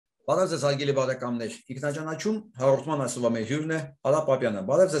Բարև ձեզ հարգելի բարեկամներ, ինքնաճանաչում հաղորդման այսօրվա մեր հյուրն է Արա Պապյանը։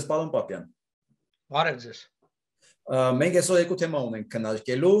 Բարև ձեզ, պարոն Պապյան։ Բարև ձեզ։ Մենք այսօր երկու թեմա ունենք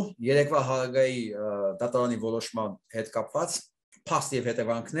քննարկելու, երեկվա Հաագայի դատարանի որոշման հետ կապված փաստ եւ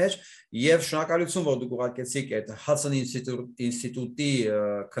հետևանքներ եւ շնորհակալություն, որ դուք ուղարկեցիք այդ Հացանի ինստիտուտի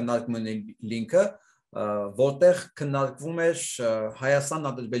քննարկումների լինկը, որտեղ քննարկվում էր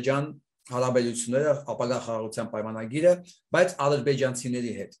Հայաստան-Ադրբեջան հարաբերությունները, ապագա խաղաղության պայմանագիրը, բայց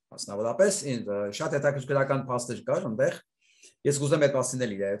ադրբեջանցիների հետ, մասնավորապես շատ հետաքրքրական փաստեր կար այնտեղ։ Ես կուզեմ այդ մասին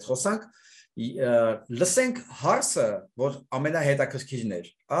էլ իրար հետ խոսանք։ Լսենք հարցը, որ ամենահետաքրքիրն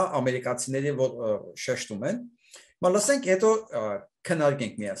էր, ամերիկացիների, որ շեշտում են, բայց լսենք հետո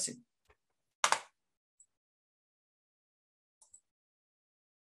քննարկենք միասին։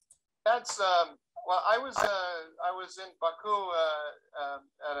 Well, I was in Baku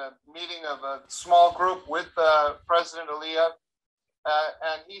at a meeting of a small group with President Aliyev,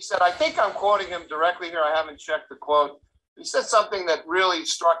 and he said, I think I'm quoting him directly here, I haven't checked the quote. He said something that really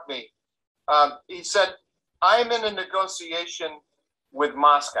struck me. He said, I'm in a negotiation with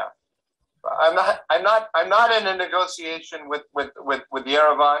Moscow. I'm not in a negotiation with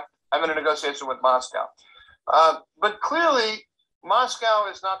Yerevan. I'm in a negotiation with Moscow. But clearly, Moscow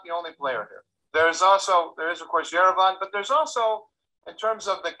is not the only player here. There is of course Yerevan, but there's also, in terms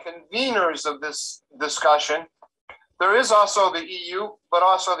of the conveners of this discussion, there is also the EU, but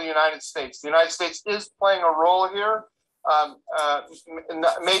also the United States. The United States is playing a role here,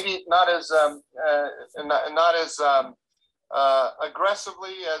 maybe not as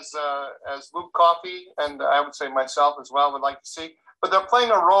aggressively as Luke Coffey and I would say myself as well would like to see, but they're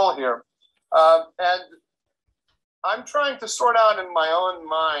playing a role here, and I'm trying to sort out in my own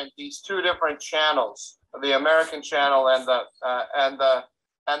mind these two different channels, the American channel and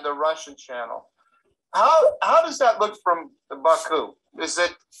the Russian channel. How does that look from Baku?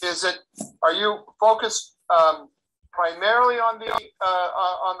 Are you focused primarily on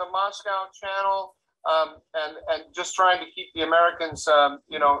the Moscow channel and just trying to keep the Americans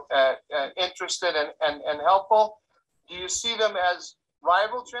interested and helpful? Do you see them as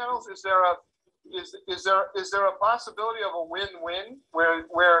rival channels? Is there a possibility of a win-win where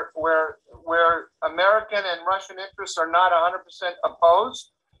American and Russian interests are not 100%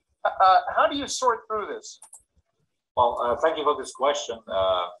 opposed? How do you sort through this? Well, thank you for this question.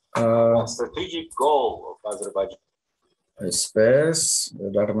 The strategic goal of Azerbaijan. Այսպես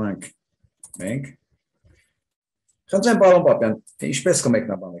դառնանք մենք։ Խնդրեմ պարոն Պապյան, ինչպես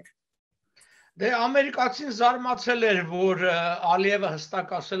կմեկնաբանեք։ Դե ամերիկացին զարմացել էր, որ Ալիևը հստակ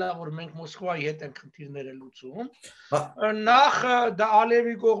ասել է, որ մենք Մոսկվայի հետ ենք խնդիրները լուծում։ Նախ դա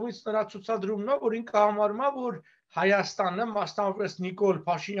Ալիևի կողմից նրա ցուցադրումն է, որ ինքը համարում է, որ Հայաստանը, մասնավորապես Նիկոլ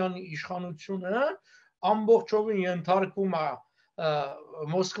Փաշինյանի իշխանությունը ամբողջովին ենթարկվում է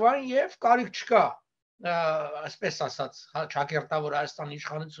Մոսկվային եւ կարիք չկա, այսպես ասած, ճակերտավոր Հայաստանի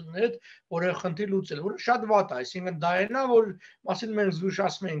իշխանությունների հետ որը խնդիր լուծել, որը շատ վատ է, այսինքն դա այն է, որ մասին մենք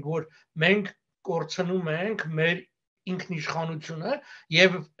զգուշացնում ենք, որ մենք կորցնում ենք մեր ինքնիշխանությունը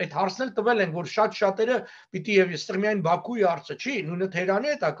եւ այդ հարցն էլ տվել են, որ շատ-շատերը պիտի եւ այստեղ միայն Բաքուի հարցը չի, նույնը Թեհրանի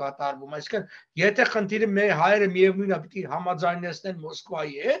հետ է կատարվում, այսինքն եթե խնդիրը մեր հայերը միևնույնն է պիտի համաձայնեցնեն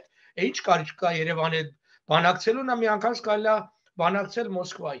Մոսկվայի հետ, ինչ կարիք կա Երևանի հետ բանակցելու, նա միանգամից կարելի է բանակցել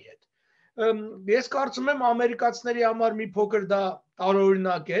Մոսկվայի հետ։ Ես կարծում եմ ամերիկացիների համար մի փոքր դա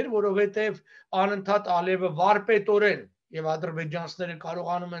տարօրինակ էր, որովհետեւ անընդհատ Ալիևը վարպետորեն եւ ադրբեջանցիները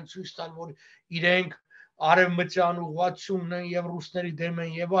կարողանում են ցույց տալ, որ իրենք արևմտյան ուղղությունն են եւ ռուսների դեմ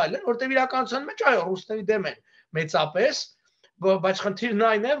են եւ այլն, որտեղ իրականության մեջ այո ռուսների դեմ են մեծապես, բայց խնդիրն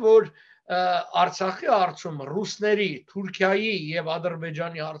այն է, որ Արցախի հարցում ռուսների, Թուրքիայի եւ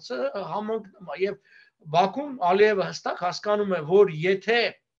Ադրբեջանի հարցը համընկնում է եւ Բաքուն Ալիևը հստակ հասկանում է, որ եթե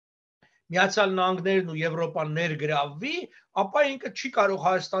Միացյալ Նահանգներն ու Եվրոպան ներգրավվի, ապա ինքը չի կարող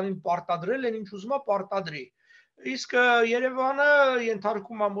Հայաստանին պարտադրել, այն ինչ ուզում է պարտադրի։ Իսկ Երևանը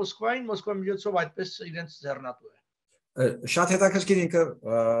ենթարկում է Մոսկվային, Մոսկվայի միջոցով այդպես իրենց ձեռնատու է։ Շատ հետաքրքիր ինքը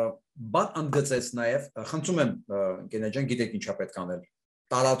բան ընդգծեց նաև, խնդրում եմ ընկերներ, գիտեք ինչա պետք անել։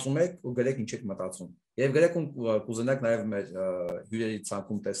 Տարածում եք ու գրեք ինչ եք մտածում։ Եվ գրեք ու կուզենաք նաև մեր հյուրերի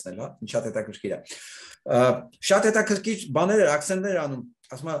ցանկում տեսնել, հա, ինչ շատ հետաքրքիր է։ Շատ հետաքրքիր բաներ էր, ակցենտներ անում,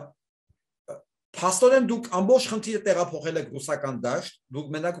 ասում եմ Փաստորեն դուք ամբողջ խնդիրը տեղափոխել եք ռուսական դաշտ, դուք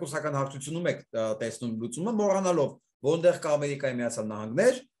մենակ ռուսական հարթությունում եք տեսնում լուծումը, մոռանալով, որ այնտեղ կա Ամերիկայի Միացյալ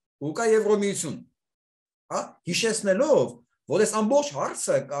Նահանգներ ու կա Եվրոմիություն։ Հա, հիշեցնելով, որ այս ամբողջ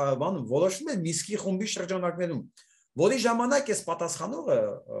հարցը որոշվում է Միսկի խումբի շրջանակներում, որի ժամանակ էս պատասխանողը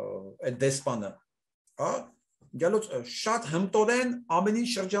այդ դեսպանը, հա, գալուց շատ հմտորեն ամեն ինչ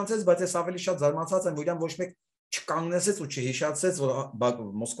շրջանցեց, բայց ես ավելի շատ զարմացած եմ, որ իրան ոչ մեկ չկանգնեցեց ու չհիշացեց, որ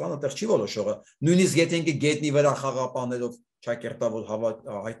Մոսկվան այդտեղ չի որոշողը, նույնիսկ եթե ինքը գետնի վրա խաղապաններով ճակերտավոր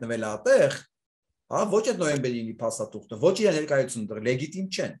հայտնվել է այդտեղ, հա, ոչ այդ նոյեմբերի փաստաթուղթը, ոչ իր ներկայությունը դեռ լեգիտիմ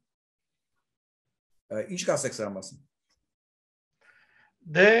չեն։ Ինչ կասեք սրա մասին։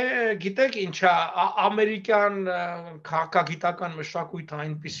 Դե գիտեք ինչա, ամերիկյան քաղաքագիտական մշակույթը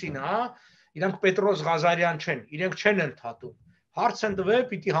այնպիսին է, իրանք Պետրոս Ղազարյան չեն, իրենք չեն ընդհատում։ Հարց են տվել,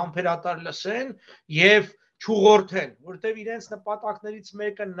 պիտի համբերատար լսեն եւ չուղղորդեն, որտեւ իրենց նպատակներից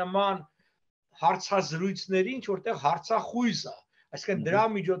մեկը նման հարցազրույցների, ինչ որտեղ հարցախույզ է, այսինքն դրա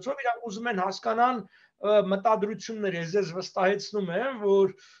միջոցով իրանք ուզում են հասկանան մտադրություններ, ես վստահեցնում եմ,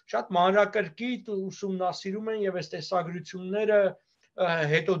 որ շատ մանրակրկիտ ուսումնասիրում են եւ այս տեսագրությունները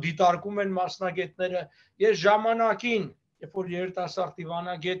հետո դիտարկում են մասնագետները։ Ես ժամանակին, երբ որ երիտասարդ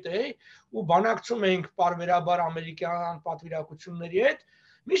դիվանագետ էի ու բանակցում էինք պարբերաբար ամերիկյան պատվիրակությունների հետ,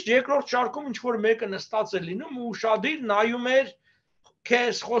 միշտ երկրորդ շարքում ինչ որ մեկը նստած է լինում ու ուշադիր նայում էր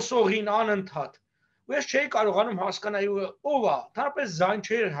քեզ խոսողին անընդհատ։ Ու ես չէի կարողանում հասկանալ ով է, թարպես ձայն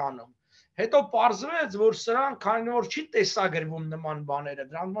չէր հանում։ Հետո պարզվեց, որ սրանք, քանի որ չի տեսագրվում նման բաները,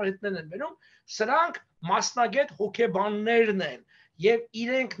 դրանց հետներն են վերում, սրանք մասնագետ հոգեբաններն են եւ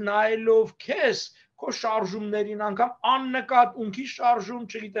իրենք նայելով քեզ քո շարժումներին անգամ աննկատ ունքի շարժում,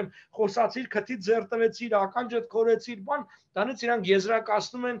 չգիտեմ, խոսացիր, քթից ձեռ տվեցիր, ականջդ քորեցիր, բան, դրանից իրանք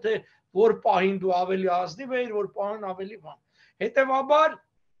եզրակացնում են, թե որ պահին դու ավելի ազնիվ ես, որ պահին ավելի բան։ Հետևաբար,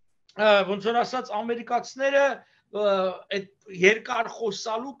 ոնց որ ասած, ամերիկացիները այդ երկար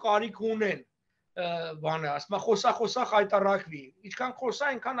խոսալու կարիք ունեն, բանը, ասում եմ, խոսա հայտարարվի, ինչքան խոսա,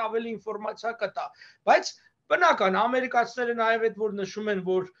 այնքան ավելի ինֆորմացիա կտա, բայց բնական ամերիկացիները նաև այդ որ նշում են,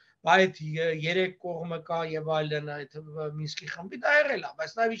 որ այդ երեք կողմը կա եւ այլն այդ Մինսկի խմբի դա եղել է,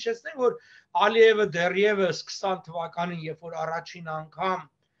 բայց նաև հիշեցնենք, որ Ալիևը դեռևս 20 թվականին, երբ որ առաջին անգամ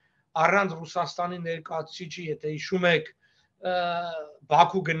առանց Ռուսաստանի ներկայացուցիչի, եթե հիշում եք,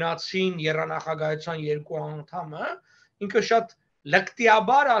 Բաքու գնացին երանախագահության երկու անդամը, ինքը շատ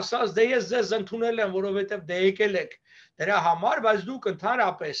լկտիաբար ասաց, դե ես ձեզ ընդունել եմ, որովհետեւ դե եկել եք դրա համար, բայց դուք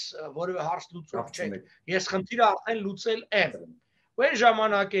ընդհանրապես որևէ հարց լուծող չեք։ Ես խնդիրը արդեն լուծել եմ։ Ու այն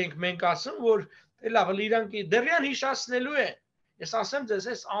ժամանակ ենք մենք ասում, որ լավ, իրանք դեռյան հիշացնելու են։ Ես ասեմ ձեզ,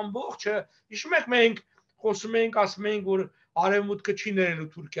 այս ամբողջը, հիշում եք մենք խոսում էինք, ասում էինք, որ արևմուտքը չի ներելու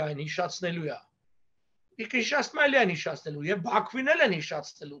Թուրքիային, հիշացնելու է։ Իսկ հիշացնել են հիշացնելու եւ Բաքվին են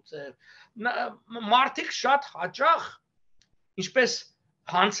հիշացնելու։ Մարդիկ շատ հաճախ, ինչպես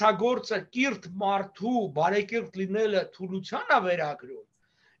հանցագործը կիրթ մարդու բարեկիրթ լինելը թուլության է վերագրում,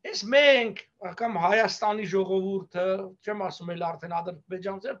 ես մենք կամ Հայաստանի ժողովուրդը, չեմ ասում էլ արդեն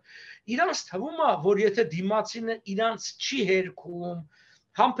ադրբեջանցիներ, իրանց թվում է, որ եթե դիմացինը իրանց չի հերքում,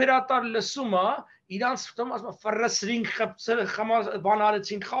 համբերատար լսում է, իրանց թվում ասում ֆրսրինգ բան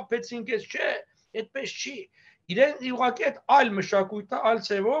արեցին, խափեցին, ես չէ, այդպես չի։ Իրեն ուղղակի այդ այլ մշակույթը, այլ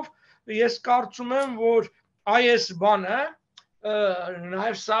ցևով, ես կարծում եմ, որ այս բանը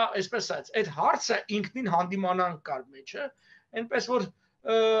նաև սա, այսպես ասած, այդ հարցը ինքնին հանդիմանանք կար մեջը, այնպես որ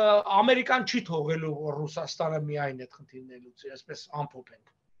Ամերիկան չի թողելու, որ Ռուսաստանը միայն այդ խնդիրն լուծի, այսպես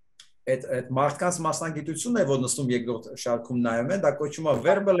ամփոփենք։ Այդ մարդկանց մասնագիտությունն է, որ նստում երկրորդ շարքում նայում են, դա կոչվում է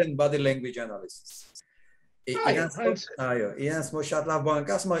verbal and body language analysis։ Այո, իրենց շատ լավ բան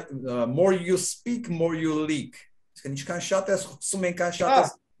կա, ասում է more you speak, more you leak։ Ինչքան շատ ես խոսում, այնքան շատ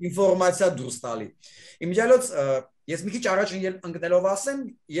ես ինֆորմացիա դուրս տալի։ Իմիջիալոց ես մի քիչ առաջ ընկնելով ասեմ,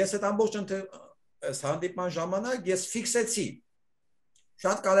 ես այդ ամբողջ հանդիպման ժամանակ ես ֆիքսեցի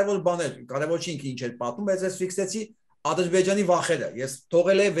շատ կարևոր բաներ, կարևոր չի ինչ էր պատմում, բայց ես ֆիքսեցի Ադրբեջանի վախերը։ Ես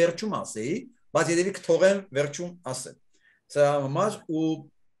թողել եմ վերջում ասեի, բայց երևի կթողեմ վերջում ասեմ։ Սա համար ու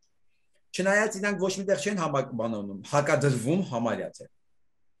չնայած իրանք ոչ միտեղ չեն բանանում, հակադրվում համարյա թե։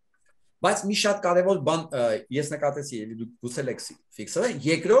 Բայց մի շատ կարևոր բան ես նկատեցի, երևի դուք գուցել եք ֆիքսել,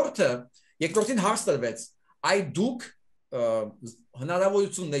 երկրորդին հարց տրվեց, այ դուք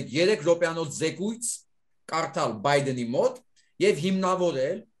հնարավորություն եք 3 րոպեանոց զեկույց կարդալ Բայդենի մոտ եւ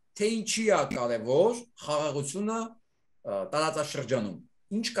հիմնավորել, թե ինչի է կարևոր խաղաղությունը տարածաշրջանում։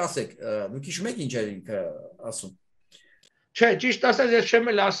 Ինչ կասեք, դուք հիշում եք ինչ էր ինքը ասում։ Չէ, ճիշտ ասած ես չեմ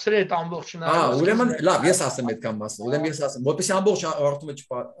էլ ասել այդ ամբողջ հնարավորությունը։ Ուրեմն լավ, ես ասեմ այդ կամ ասեմ։ Ուրեմն ես ասեմ, որպեսզի ամբողջ հարթումը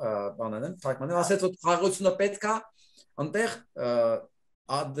չբանանեմ, թարգմանեմ, ասեց որ խաղաղությունը պետք է այնտեղ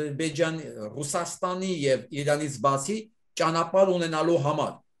Ադրբեջան, Ռուսաստանի եւ Իրանից բացի ճանապարհ ունենալու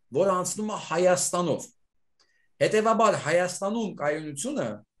համար, որը անցնում է Հայաստանով։ Հետևաբար Հայաստանում կայունությունը,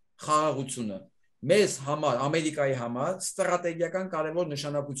 խաղաղությունը մեզ համար, Ամերիկայի համար ստրատեգիական կարևոր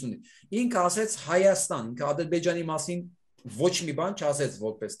նշանակություն ունի։ Ինքը ասեց Հայաստան, ինքը Ադրբեջանի մասին ոչ մի բան չասեց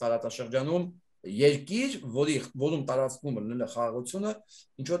որպես տարածաշրջանում երկիր, որում տարածքում լինելը խաղաղությունը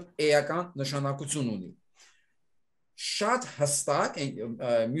ինչ որ էական նշանակություն ունի։ շատ հստակ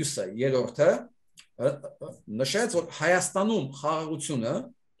մյուսը երրորդը նշեց, որ Հայաստանում խաղաղությունը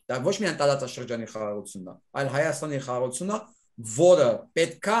դա ոչ միայն տարածաշրջանի խաղաղությունն է, այլ Հայաստանի խաղաղությունը, որը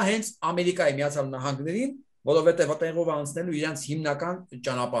պետքա հենց Ամերիկայի Միացյալ Նահանգներին, որովհետև այդտեղով անցնելու իրենց հիմնական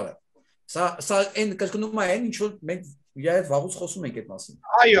ճանապարհը։ Սա այն կրկնում է այն, ինչ որ մենք իրար վաղուց խոսում ենք այդ մասին։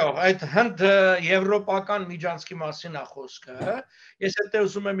 Այո, այդ հենց եվրոպական միջանցքի մասին է խոսքը։ Ես այդտեղ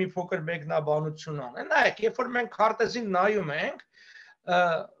ուզում եմ մի փոքր մեկնաբանություն անել։ Նայեք, երբ որ մենք քարտեզին նայում ենք,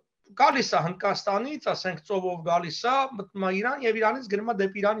 գալիս է Հնդկաստանից, ասենք ծովով գալիս է, մտնում է Իրան եւ Իրանից գնում է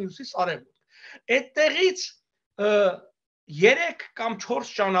դեպի Իրանի հյուսիս-արևմուտք։ Այդտեղից 3 կամ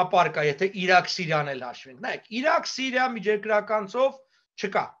 4 ճանապարհ կա, եթե Իրաք-Սիրիան էլ հաշվենք։ Նայեք, Իրաք-Սիրիա միջերկրական ծով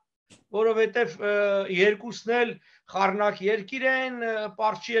չկա, որովհետեւ երկուսն էլ խառնակ երկիր են,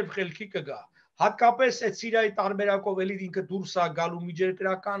 պարչի եւ խելքի կգա։ Հատկապես այդ Սիրիայի տարբերակով էլի ինքը դուրս է գալու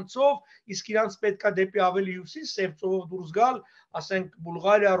միջերկրական ծով, իսկ իրանց պետքա դեպի ավելի հյուսիս սև ծովով դուրս գալ, ասենք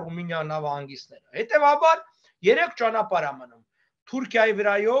Բուլղարիա, Ռումինիա նավահանգիստները։ Հետևաբար 3 ճանապարհ է մնում. Թուրքիայի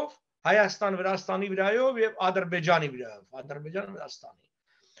վրայով, Հայաստան, Վրաստանի վրայով եւ Ադրբեջանի վրայով, Ադրբեջան, Վրաստանի։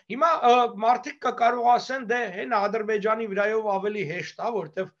 Հիմա մարդիկ կարող ասեն, դե հեն Ադրբեջանի վրայով ավելի հեշտ է,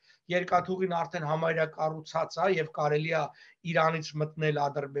 որտեվ երկաթուղին արդեն համարյա կառուցած է եւ կարելի է Իրանից մտնել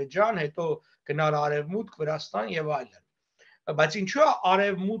Ադրբեջան, հետո գնալ արևմուտք, Վրաստան եւ այլն։ Բայց ինչու է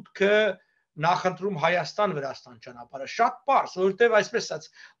արևմուտքը նախընտրում Հայաստան-Վրաստան ճանապարհը? Շատ պարզ, որովհետեւ այսպես ասած,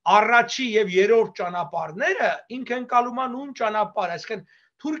 առաջի եւ երրորդ ճանապարհները ինքը ընկալում են նույն ճանապարհ, այսինքն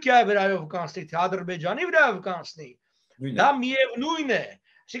Թուրքիայի վրայով կանցնի, թե Ադրբեջանի վրայով կանցնի, դա միևնույն է։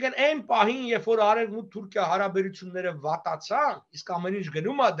 Այսինքն այն պահին, երբ որ արևմուտք-Թուրքիա հարաբերությունները վատացան, իսկ ամեն ինչ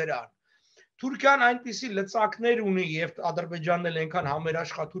գնում է դրան, Թուրքիան այնպիսի լծակներ ունի եւ Ադրբեջանն էլ այնքան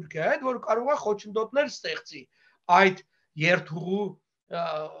համերաշխա Թուրքիայի հետ, որ կարող է խոչընդոտներ ստեղծի այդ երթուղու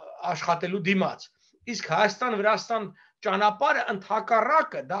աշխատելու դիմաց։ Իսկ Հայաստան-Վրաստան ճանապարհը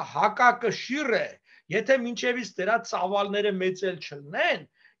ընդհակառակը դա հակակշիռ է, եթե մինչեւից դրա ծավալները մեծել չլինեն,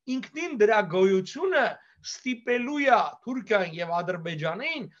 ինքնին դրա գոյությունը ստիպելու է Թուրքիան եւ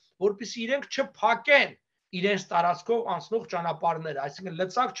Ադրբեջանին, որպեսզի իրենք չփակեն իրենց տարածքով անցնող ճանապարհները, այսինքն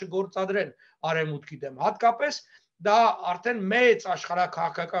լծակ չգործադրեն արևմուտքի դեմ։ Հատկապես դա արդեն մեծ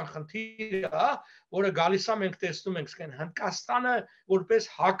աշխարհաքաղաքական խնդիր է, որը գալիս է, մենք տեսնում ենք, ասենք Հնդկաստանը որպես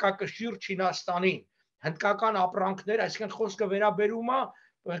հակակշիռ Չինաստանին, հնդկական ապրանքներ, այսինքն խոսքը վերաբերում է,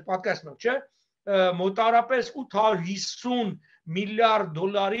 պատկերացնում եք, չէ՞, մոտարապես 850 միլիարդ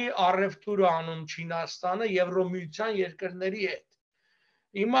դոլարի առևտուր անում Չինաստանը Եվրոմիության երկրների հետ։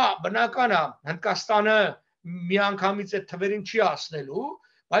 Հիմա բնական է Հնդկաստանը միանգամից այդ թվերին չի հասնելու,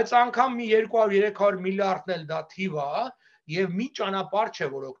 բայց անգամ մի 200-300 միլիարդն էլ դա թիվ է եւ մի ճանապարհ չէ,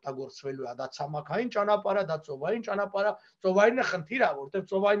 որ օգտագործվելու է, դա ցամաքային ճանապարհ է, դա ծովային ճանապարհ է, ծովայինը խնդիր է, որտեղ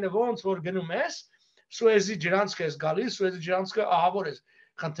ծովայինը ոնց որ գնում ես, Սուեզի ջրանցք ես գալիս, Սուեզի ջրանցքը ահավոր է,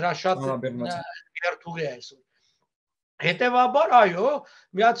 խնդրաշատ երթուղի է այսօր։ Հետևաբար, այո,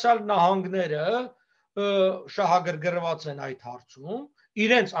 Միացյալ Նահանգները շահագրգռված են այդ հարցում,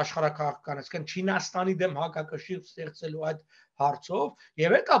 իրենց աշխարհաքաղաքական, այսինքն Չինաստանի դեմ հակակշիռ ստեղծելու այդ հարցով,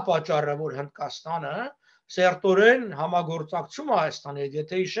 եւ դա պատճառը, որ Հնդկաստանը սերտորեն համագործակցում Հայաստանի հետ,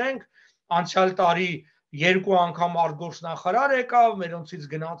 եթե հիշենք, անցյալ տարի 2 անգամ արտգործնախարար եկավ, մերոնցից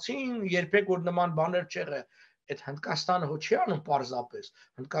գնացին, երբեք որ նման բաներ չեղե, այդ Հնդկաստանը հո չի անում պարզապես,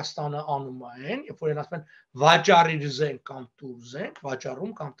 Հնդկաստանը անում է այն, երբ որ ասում են վաճառիր զենք կամ տուր զենք,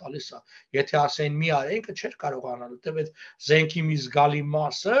 վաճառում կամ տալիս է, եթե ասեն մի արեք, ինքը չէր կարող անալ, որտեղ այդ զենքի մի զգալի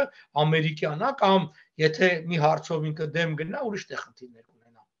մասը ամերիկյան է, կամ եթե մի հարցով ինքը դեմ գնա, ուրիշ տեղ խնդիրներ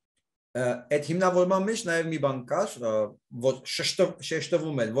կունենա։ Այդ հիմնավորման մեջ նաև մի բան կար, որ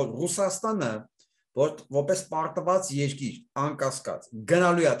շեշտվում էր, որ Ռուսաստանը որպես պարտված երկիր անկասկած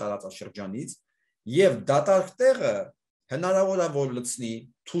գնալու է տարածաշրջանից եւ դատարկ տեղը հնարավոր է որ լցնի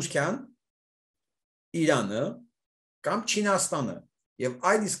Թուրքիան, Իրանը կամ Չինաստանը եւ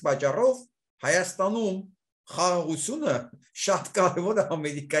այդ իսկ պատճառով Հայաստանում խաղաղությունը շատ կարևոր է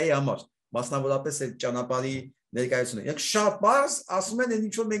Ամերիկայի համար, մասնավորապես այդ ճանապարհի ներկայությունը։ Եկ շատ բարձ ասում են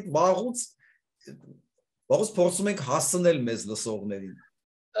ինչ որ մենք վաղուց փորձում ենք հասցնել մեզ լսողներին։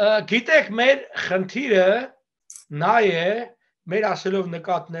 Գիտեք, մեր խնդիրը նա է, մեր ասելով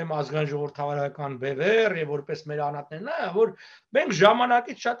նկատնեմ ազգային ժողովրդավարական բևեռ եւ որպես մեր անհատներն է, որ մենք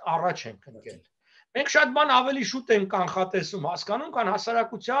ժամանակից շատ առաջ ենք ընկել։ Մենք շատ բան ավելի շուտ ենք կանխատեսում, հասկանում կան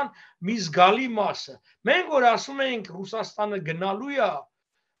հասարակության մի զգալի մասը։ Մենք որ ասում ենք Ռուսաստանը գնալու է,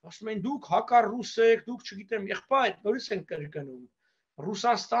 ասում են դուք հակառուս եք, դուք չգիտեմ, եղբայր, նորից ենք կրկնում։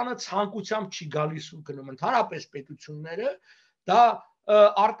 Ռուսաստանը ցանկությամբ չի գալիս ու գնում, ընդհանրապես պետությունները դա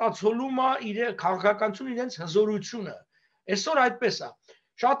արտացոլում է իր քաղաքականություն իրենց հզորությունը։ Այսօր այդպես է։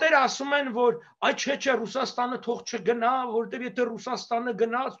 Շատերը ասում են, որ այ չէ, Ռուսաստանը թող չգնա, որտեղ եթե Ռուսաստանը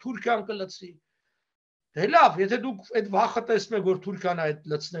գնաց, Թուրքիան կլցի։ Դե լավ, եթե դուք այդ վախը տեսնում եք, որ Թուրքիան այդ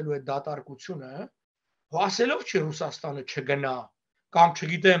լցնելու այդ դատարկությունը, ասելով չի Ռուսաստանը չգնա, կամ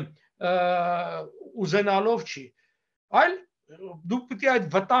չգիտեմ, ուզենալով չի, այլ դուք պետք է այդ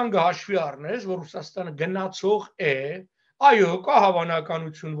վտանգը հաշվի առնես, որ Ռուսաստանը գնացող է, այո, կա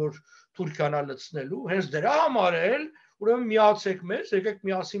հավանականություն, որ Թուրքիան է լցնելու, հենց դրա համար էլ ուրեմն միացեք մեզ, եկեք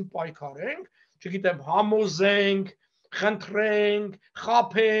միասին պայքարենք, չգիտեմ, համոզենք, խնդրենք,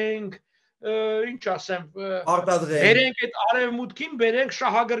 խաբենք, ինչ ասեմ, բերենք այդ արևմուտքին, բերենք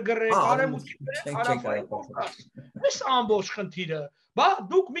շահագրգռենք, արևմուտքին բերենք հարավային Կովկաս։ Այս ամբողջ խնդիրը, բա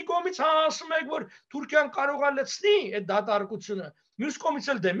դուք մի կողմից ասում եք, որ Թուրքիան կարող է լցնի այդ դատարկությունը, մյուս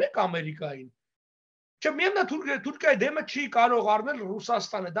կողմից էլ դեմ եք Ամերիկային։ Չէ, միանա Թուրքիայի դեմը չի կարող առնել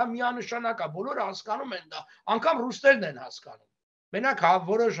Ռուսաստանը, դա միանշանակ է, բոլորը հասկանում են դա, անգամ ռուսներն են հասկանում։ Մենակ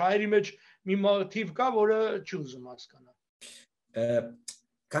որոշ հայերի մեջ մի մոտիվ կա, որը չի ուզում հասկանալ։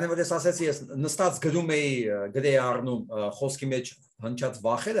 Քանի որ ես ասեցի, ես նստած գրեի առնում խոսքի մեջ հնչած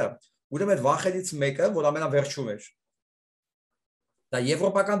վախերը, ուրեմն այդ վախերից մեկը, որ ամենավերջում էր, դա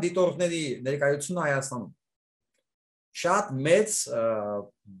եվրոպական դիտորդների ներկայությունը Հայաստանում։ Շատ մեծ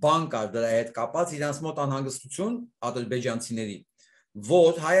բան կար դրա հետ կապած իրանց մոտ անհանգստություն ադրբեջանցիների,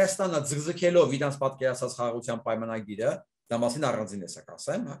 որ Հայաստանը ձգձգելով իրանց պատկերացած խաղաղության պայմանագիրը, դա մասին առանձին էսակ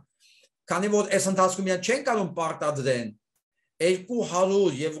ասեմ, քանի որ այս ընթացքում իրենք չեն կարող պարտադրեն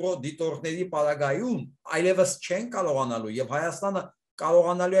 200 եվրո դիտորդների պարագայում այլևս չեն կարողանալու եւ Հայաստանը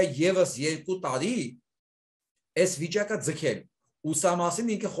կարողանալու է եւս 2 տարի այս վիճակը ձգել։ Ու սա մասին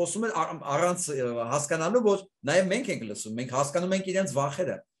ինքը խոսում էր առանց հասկանալու, որ նաև մենք ենք լսում, մենք հասկանում ենք իրենց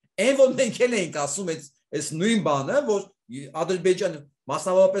վախերը։ Այն որ մենք էլ ենք ասում այս նույն բանը, որ Ադրբեջանը,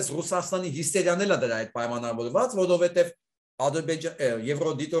 մասնավորապես Ռուսաստանի հիստերիան էլ է դրա այդ պայմանավորված, որովհետև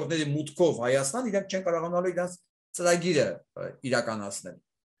եվրոդիտորների մուտքով Հայաստան իրենք չեն կարողանալու իրենց ծրագիրը իրականացնել։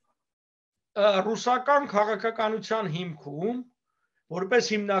 Ռուսական քաղաքականության հիմքում որպես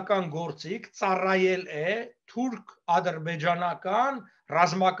հիմնական գործիք ծառայել է թուրք-ադրբեջանական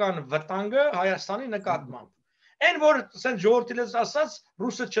ռազմական վտանգը Հայաստանի նկատմամբ։ Այն որ ասեն ժողովրդի լեզվով ասած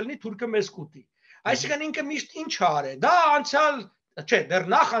ռուսը չլինի, թուրքը մեզ կուտի։ Այսինքն ինքը միշտ ինչ է արել։ Դա անցյալ, չէ, դեռ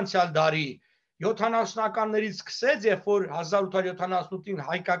նախ անցյալ դարի 70-ականներից սկսեց, երբ որ 1878-ին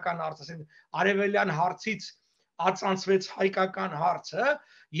հայկական հարցը, ասեն արևելյան հարցից ածանցվեց հայկական հարցը,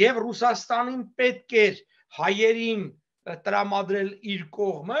 եւ Ռուսաստանին պետք էր հայերին տրամադրել իր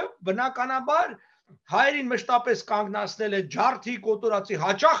կողմը, բնականաբար հայերին մշտապես կանգնացնել է ջարդի կոտորածի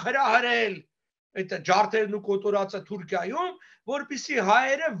հաճախ հրահրել այդ ջարդերն ու կոտորածը Թուրքիայում, որպեսզի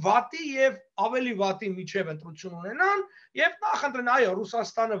հայերը վատի եւ ավելի վատի միջև ընտրություն ունենան եւ նախընտրեն, այո,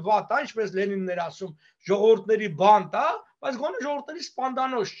 Ռուսաստանը վատ է, ինչպես Լենինն էր ասում, ժողովուրդների բանտ է, բայց գոնե ժողովուրդների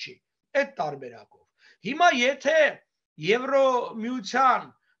սպանդանոց չի, այդ տարբերակով։ Հիմա եթե Եվրոմիության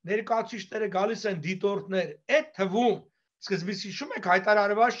ներկայացուցիչները գալիս են դիտորդներ, այդ թվում սկզբից հիշում եք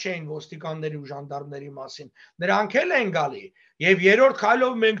հայտարարված չէին ոստիկանների ու ժանդարմների մասին, նրանք էլ են գալի եւ երրորդ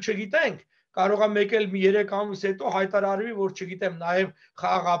քայլով մենք չգիտենք, կարող է մեկ էլ 3 ամիս հետո հայտարարվի, որ չգիտեմ, նաեւ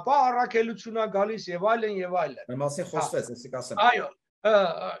խաղաղապահ առաքելություն է գալիս եւ այլն եւ այլն։ Մեր մասին խոսվեց, էսիկ ասեմ։ Այո,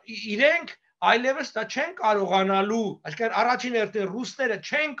 իրենք այլևս դա չեն կարողանալու, այսինքն առաջին հերթին ռուսները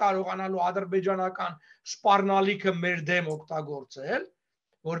չեն կարողանալու ադրբեջանական սպառնալիքը մեր դեմ օգտագործել,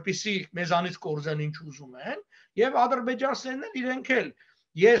 որպեսզի մեզանից կորզեն ինչ ուզում են, եւ ադրբեջանցիներն էլ իրենք էլ։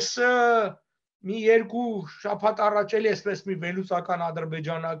 Ես մի 2 շաբաթ առաջ էլի այսպես մի վերլուծական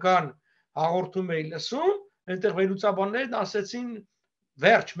ադրբեջանական հաղորդում էի լսում, այնտեղ վերլուծաբաններն ասեցին,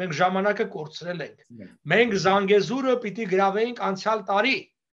 վերջ, մենք ժամանակը կորցրել ենք։ Մենք Զանգեզուրը պիտի գրավեինք անցյալ տարի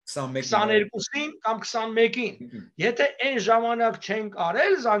 22-ին կամ 21-ին։ Եթե այն ժամանակ չենք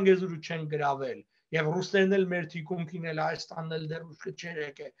արել, Զանգեզուրը չեն գրավել, եւ ռուսներն էլ մեր թիկունքին էլ Հայաստանն էլ դեռ ուշքը չեր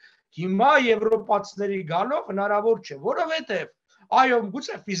եկել։ Հիմա եվրոպացիների գալով հնարավոր չէ, որովհետեւ այո,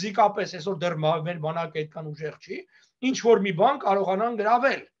 գուցե ֆիզիկապես այսօր դեռ մեր բանակը այդքան ուժեղ չի, ինչ որ մի բան կարողանան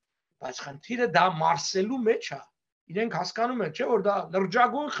գրավել, բայց խնդիրը դա մարսելու մեջ է։ Իրենք հասկանում են, չէ՞ որ դա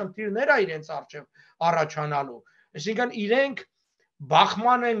լրջագույն խնդիրներ է իրենց առջև առաջանալու։ Այսինքն իրենք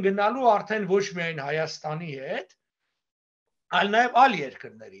բախման են գնալու արդեն ոչ միայն Հայաստանի հետ, այլ նաև այլ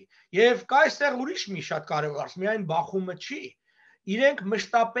երկրների։ Եվ կա այստեղ ուրիշ մի շատ կարևոր հարց, միայն բախումը չի։ Իրենք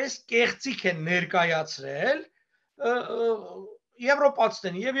մշտապես կեղծիք են ներկայացրել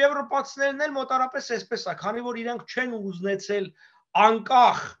եվրոպացիներին, եւ եվրոպացիներն էլ մոտարապես այսպես է, քանի որ իրենք չեն ուզնեցել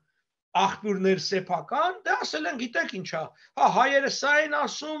անկախ աղբյուրներ սեփական, դա ասել են, գիտեք ինչա, հա հայերը սա են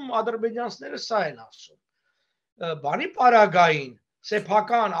ասում, ադրբեջանցիները սա են ասում։ Բանի պարագային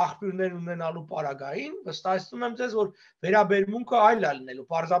սեփական աղբյուրներ ունենալու պարագային, վստահեցնում եմ ձեզ, որ վերաբերմունքը այլ է լինելու։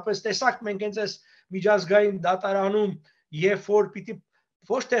 Պարզապես տեսակ մենք հենց այս միջազգային դատարանում, երբ որ պիտի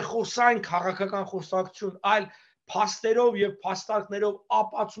ոչ թե խոսային քաղաքական խոսակցություն, այլ փաստերով եւ փաստարկներով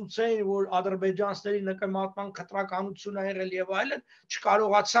ապացուցեն, որ ադրբեջանցիների նկատմամբ խտրականություն ա եղել եւ այլն,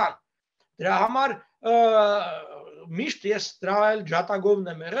 չկարողացան։ Դրա համար միշտ ես դրա էլ ջատագովն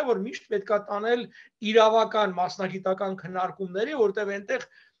եմ եղել, որ միշտ պետք է տանել իրավական մասնագիտական քննարկումների, որտեղ այնտեղ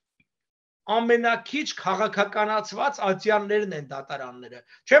ամենակիչ քաղաքականացված ատյաններն են դատարանները։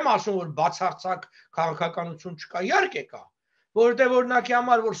 Չեմ ասում, որ բացարձակ քաղաքականություն չկա, իհարկե կա, որտեղ օրինակի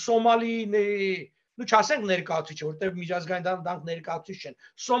համար որ Սոմալիի, նու չասենք ներկայացուցիչ, որտեղ միջազգային դանդաղ ներկայացուցիչ չեն,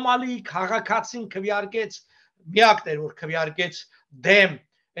 Սոմալիի քաղաքացին քվեարկեց, միակն էր, որ քվեարկեց դեմ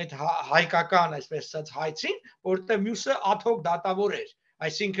այդ հայկական, այսպես ասած, հայցին, որտեղ մյուսը ադհոկ դատավոր էր,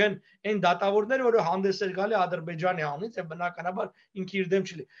 այսինքն այն դատավորները, որը հանդես էր գալի Ադրբեջանի անունից, եւ բնականաբար ինքը իր դեմ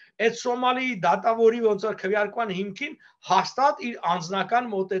չլի։ Այդ Սոմալիի դատավորի ոնց որ քվեարկման հիմքին հաստատ իր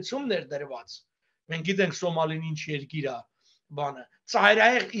անձնական մոտեցումն էր դրված։ Մենք գիտենք Սոմալին ինչ երկիր է, բանը,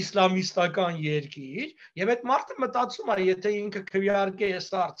 ծայրահեղ իսլամիստական երկիր, եւ այդ մարդը մտածում է, եթե ինքը քվեարկե այս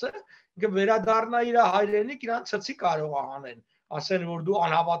հարցը, ինքը վերադառնա իր հայրենիք, իրան ցծի կարող է հանեն, ասեն որ դու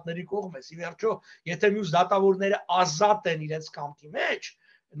անհավատների կողմ ես, ի վերջո, եթե մյուս դատավորները ազատ են իրենց կամքի մեջ,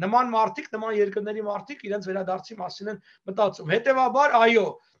 նման մարդիկ, նման երկրների մարդիկ իրենց վերադարձի մասին են մտածում։ Հետևաբար, այո,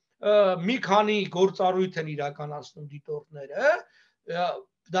 մի քանի գործառույթ են իրականացնում դիտորդները,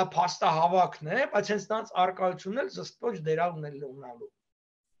 դա փաստահավաքն է, բայց հենց նրանց արկայությունն էլ զսպոչ դերավ ունենալու։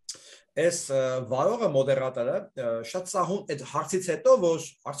 Այս վարողը մոդերատորը շատ սահուն այդ հարցից հետո, որ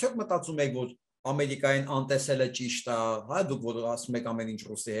արդյոք մտածում եք, որ Ամերիկային անտեսելը ճիշտ է, հա, դուք որ ասում եք ամեն ինչ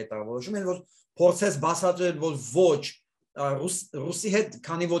ռուսի հետ որոշում են, որ փորձես բացատրել, որ ոչ, ռուսի հետ,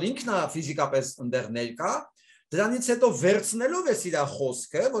 քանի որ ինքն է ֆիզիկապես ընդեղ ներկա, դրանից հետո վերցնելով էս իր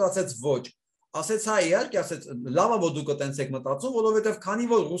խոսքը, որ ասեց ոչ, ասեց հա իհարկե, ասեց լավ է որ դուք այտենց եք մտածում, որովհետև քանի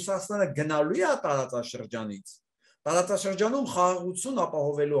որ Ռուսաստանը գնալու է տարածաշրջանից, տարածաշրջանում խաղաղություն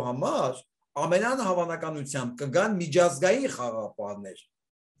ապահովելու համար ամենան հավանականությամբ կգան միջազգային խաղաղապահներ։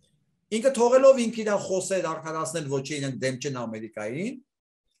 Ինքը թողելով ինքն իրան խոսել արդարացնել ոչ իրենք դեմ չեն Ամերիկային,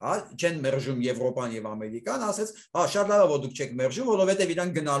 հա, չեն մերժում Եվրոպան եւ Ամերիկան, ասեց, հա, շատ լավ է որ դուք չեք մերժում, որովհետեւ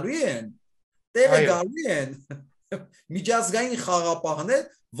իրան գնալու են, տեղը գալու են միջազգային խաղաղապահներ,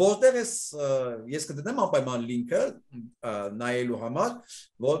 որտեղ ես կդնեմ անպայման լինկը նայելու համար,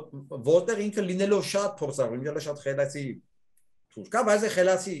 որտեղ ինքը լինելով շատ փորձառու, լինելով շատ խելացի թուրք, բայց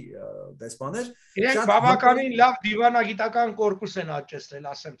խելացի դեսպաներ, իրենք բավականին լավ դիվանագիտական կորպուս են աճեցրել,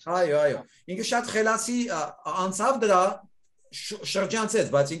 ասեմ։ Այո, ինքը շատ խելացի անցավ դրա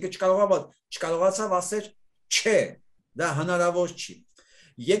շրջանցեց, բայց ինքը չկարողացավ ասել չէ, դա հնարավոր չի։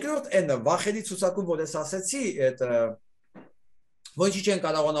 Երկրորդ այնը վախերի ցուցակում, որ ես ասեցի, այդ ոչինչ չեն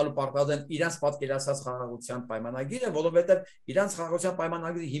կարողանալու պարտադրել իրանց պատկերացած խաղաղության պայմանագիրը, որովհետև իրանց խաղաղության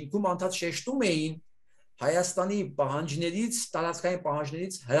պայմանագրի հիմքում անդադ շեշտում էին Հայաստանի պահանջներից, տարածքային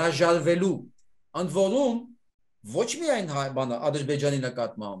պահանջներից հրաժարվելու, ընդ որում ոչ միայն Ադրբեջանի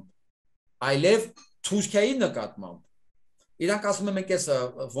նկատմամբ, այլև Թուրքիայի նկատմամբ։ Իրանք ասում են մենք էս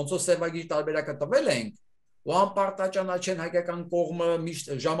ոնց որ սերվագիր տարբերակը տվել ենք, ու անպարտաճանաչեն հայկական կողմը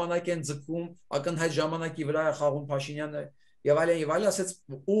միշտ ժամանակ են ձգում, ակնհայտ ժամանակի վրա է խաղում Փաշինյանը եւ այլն, ասեց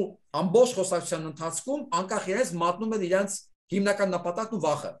ու ամբողջ խոսակցության ընթացքում անկախ իրենց մատնում են իրենց հիմնական նպատակն ու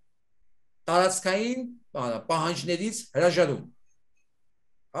վախը տարածքային պահանջներից հրաժարում,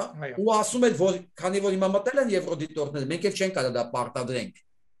 հա, ու ասում են որ քանի որ հիմա մտել են եվրոդիտորդները, մենք էլ չենք կարող դա պարտադրենք։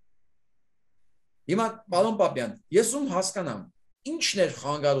 Հիմա պարոն Պապյան, ես ում հասկանամ, ինչն էր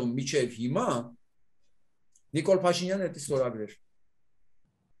խանգարում միջև հիմա Նիկոլ Փաշինյանը դա ստորագրեր։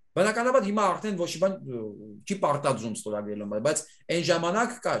 Բնականաբար հիմա արդեն ոչ մի բան չի պարտադրում ստորագրելու, բայց այն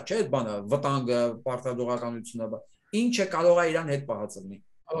ժամանակ կար, չէ՞, այդ բանը, վտանգը, պարտադրողականությունը, ինչը կարող է իրան հետ պահածնի։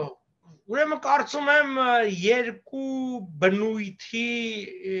 Ուրեմն կարծում եմ երկու բնույթի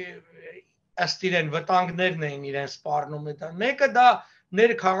ըստ իրեն վտանգներն էին իրեն սպառնում դա։ Մեկը դա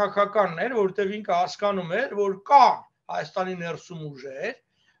ներքաղաքականն էր, որտեղ ինքը հասկանում էր, որ կա Հայաստանի ներսում ուժեր,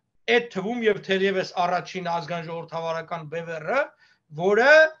 այդ թվում եւ թերևս առաջին ազգային ժողովրդավարական բևեռը,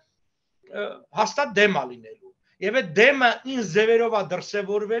 որը հաստատ դեմ է լինելու։ Եվ այդ դեմը ինչ ձևերով է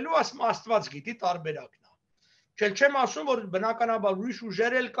դրսևորվելու, ասում Աստված գիտի տարբերակն է։ Չեմ ասում, որ բնականաբար ուրիշ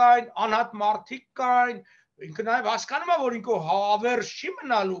ուժեր էլ կային, անհատ մարդիկ կային, ինքը նաեւ հասկանում է, որ ինքը հավերժ չի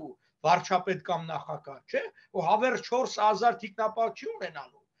մնալու վարչապետ կամ նախագահ, չէ՞, ու հավերժ 4000 թիկնապահ չի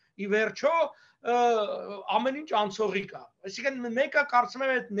ունենալու։ Ի վերջո ամեն ինչ անցողի կա։ Այսինքն մեկը կարծում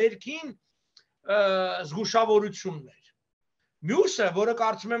եմ այդ ներքին զգուշավորությունն էր։ Մյուսը, որը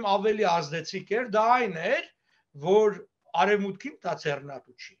կարծում եմ ավելի ազդեցիկ էր, դա այն էր, որ արևմուտքին դա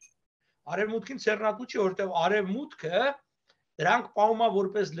ցերնատու չի։ Արևմուտքին ցերնատու չի, որովհետև արևմուտքը դրանք պահում է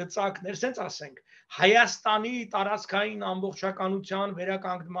որպես լծակներ, ասենց ասենք, Հայաստանի տարածքային ամբողջականության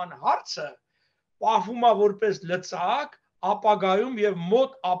վերականգնման հարցը պահվում է որպես լծակ ապագայում եւ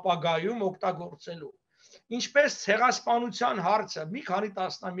մոտ ապագայում օգտագործելու։ Ինչպես ցեղասպանության հարցը մի քանի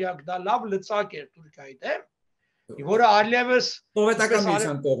տասնամյակ դա լավ լծակ էր Թուրքիայի դեմ, որը այլևս սովետական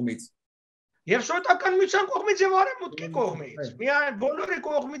միության կողմից եւ սովետական միության կողմից եւ արևմուտքի կողմից։ Միայն բոլորի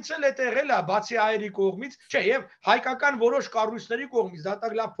կողմից էլ է եղել, բացի հայերի կողմից, չէ, եւ հայկական որոշ կառույցների կողմից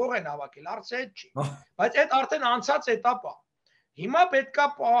դա լավ փող են հավաքել, հարցը այդ չի։ Բայց այդ արդեն անցած էտապ է։ Հիմա պետքա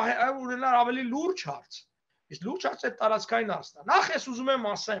ունենալ ավելի լուրջ հարց։ Իսկ լուրջ հարցը տարածքային հարցն է։ Նախ ես ուզում եմ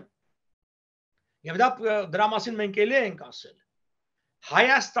ասեմ, եւ դրա մասին մենք էլի ենք ասել։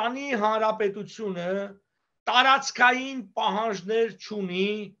 Հայաստանի Հանրապետությունը տարածքային պահանջներ չունի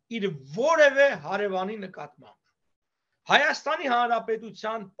իր որևէ հարևանի նկատմամբ։ Հայաստանի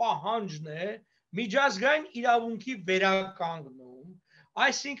Հանրապետության պահանջն է միջազգային իրավունքի վերականգնում,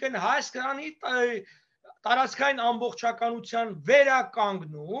 այսինքն Հայաստանի տարածքային ամբողջականության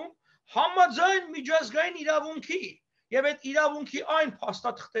վերականգնում համաձայն միջազգային իրավունքի եւ այդ իրավունքի այն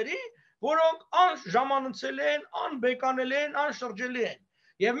փաստաթղթերի, որոնք անժամանցել են, անբեկանել են, անշրջելի են։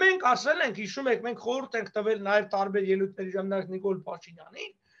 Եվ մենք ասել ենք, հիշում եք, մենք խորհուրդ ենք տվել նաև տարբեր ելույթների ժամանակ Նիկոլ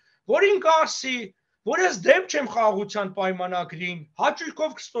Փաշինյանին, որին կասի, որ ես դեմ չեմ խաղաղության պայմանագրին,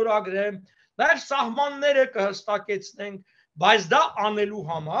 հաճույքով կստորագրեմ, նաև սահմանները կհստակեցնենք, բայց դա անելու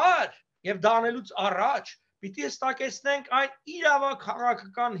համար եւ դա անելուց առաջ պիտի հստակեցնենք այն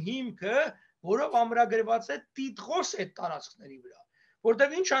իրավաքաղաքական հիմքը, որով ամրագրված է տիտղոս այդ տարածքների վրա,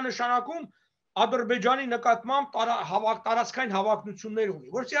 որտեղ ինչ է նշանակում Ադրբեջանի նկատմամբ տարածքային հավակնություններ ունի,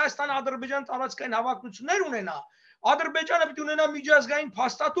 որովհետեւ Հայաստանը Ադրբեջան տարածքային հավակնություններ ունենա, Ադրբեջանը պիտի ունենա միջազգային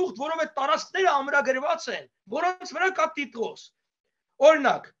փաստաթուղթ, որով այդ տարածքները ամրագրված են, որոնց վրա կա տիտղոս։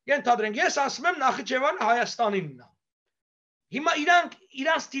 Օրինակ, ենթադրենք, ես ասում եմ Նախիջևանը Հայաստանինն է։ Հիմա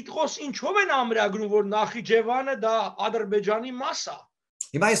իրանց տիտղոս ինչով են ամրագրում, որ Նախիջևանը դա Ադրբեջանի մաս է։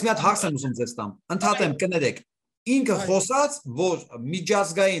 Հիմա ես մի հատ հարց եմ ուզում ձեզ տամ։ Ընդհատեմ, կներեք, ինքը խոսած, որ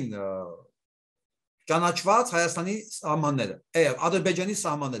միջազգային ճանաչված Հայաստանի սահմանները, Ադրբեջանի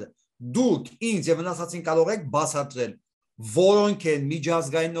սահմանները, դուք ինձ եւ վնասացին կարող եք բացատրել, որոնք են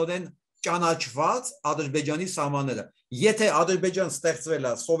միջազգայինորեն ճանաչված Ադրբեջանի սահմանները։ Եթե Ադրբեջան ստեղծվել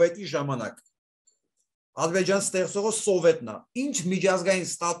է սովետի ժամանակ, Ադրբեջան ստեղծողը սովետն է, ինչ միջազգային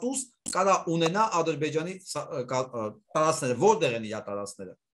ստատուս կարա ունենա Ադրբեջանի տարածքները, որտեղ են իր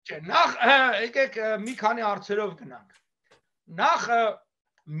տարածքները։ Չէ, նախ եկեք մի քանի հարցերով գնանք։ Նախ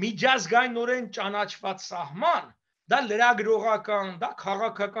միջազգայինորեն ճանաչված սահման, դա լրագրողական, դա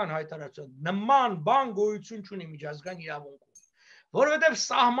քաղաքական հայտարարություն, նման բան գոյություն չունի միջազգային իրավունքում, որովհետև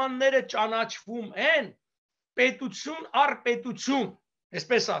սահմանները ճանաչվում են պետություն առ պետություն,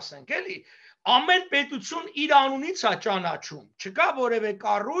 այսպես ասենք, էլի, ամեն պետություն իր անունից է ճանաչում, չկա որևէ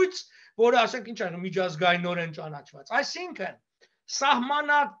կառույց, որը ասենք ինչ է միջազգայինորեն ճանաչված, այսինքն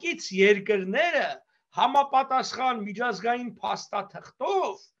սահմանակից երկրները համապատասխան միջազգային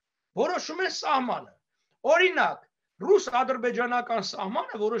փաստաթղթով որոշում են սահմանը։ Օրինակ, ռուս-ադրբեջանական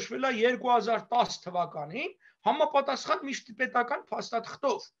սահմանը որոշվել է 2010 թվականին համապատասխան միջտիպետական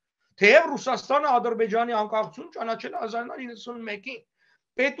փաստաթղթով, թեև Ռուսաստանը Ադրբեջանի անկախություն ճանաչել է 1991-ին։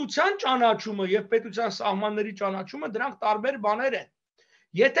 Պետության ճանաչումը եւ պետության սահմանների ճանաչումը դրանք տարբեր բաներ են։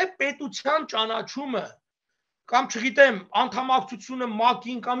 Եթե պետության ճանաչումը կամ չգիտեմ, անդամակցությունը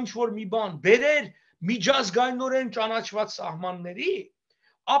ՄԱԿ-ին կամ ինչ-որ մի բան բերեր միջազգայինորեն ճանաչված սահմանների,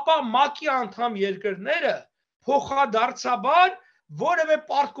 ապա ՄԱԿ-ի անդամ երկրները փոխադարձաբար որևէ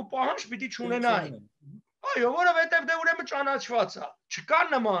պարտք ու պահանջ պիտի չունենային։ Այո, որովհետև դե ուրեմն ճանաչված է, չկա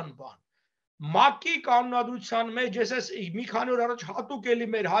նման բան։ ՄԱԿ-ի կանոնադրության մեջ, ես մի քանի օր առաջ հատուկ էլի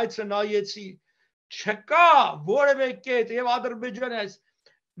մեր հայցը նայեցի, չկա որևէ կետ եւ Ադրբեջանը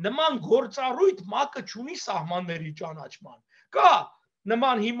նման գործառույթ ՄԱԿ-ը չունի սահմանների ճանաչման։ Կա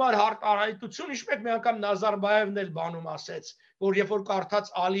նման հիմար հարտահայտություն, ինչ մեկ մի անգամ Նազարբաևն էլ բանում ասեց, որ երբ որ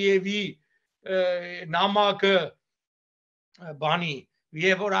կարդաց Ալիևի նամակը բանի,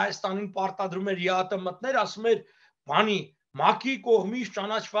 եւ որ Հայաստանին պարտադրում էր ԵԱՏՄ մտներ, ասում էր բանի ՄԱԿ-ի կողմից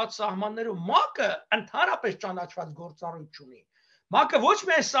ճանաչված սահմաններով ՄԱԿ-ը ընդհանրապես ճանաչված գործառույթ չունի։ ՄԱԿ-ը ոչ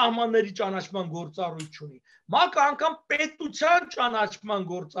միայն սահմանների ճանաչման գործառույթ չունի, ՄԱԿ-ը անգամ պետության ճանաչման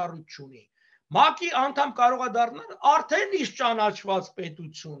գործառույթ չունի։ ՄԱԿ-ի անդամ կարող է դառնալ արդեն իսկ ճանաչված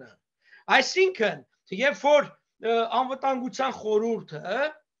պետությունը։ Այսինքն, երբ որ Անվտանգության խորհուրդը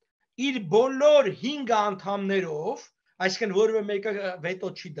իր բոլոր 5 անդամներով, այսինքն որևէ մեկը վետո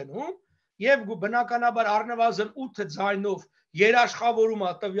չի դնում, եւ բնականաբար առնվազն 8 ձայնով երաշխավորում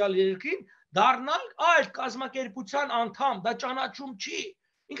է տվյալ երկրին, դառնալ այլ կազմակերպության անդամ, դա ճանաչում չի։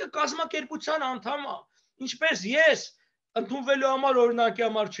 Ինքը կազմակերպության անդամ է։ Ինչպես ես ընդունվելու համար օրինակի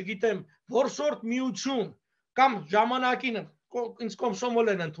համար, չգիտեմ, որսորդ միություն կամ ժամանակին ինձ կոմսոմոլ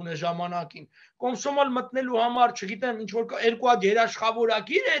են ընդունել ժամանակին, կոմսոմոլ մտնելու համար, չգիտեմ, ինչ որ երկու հատ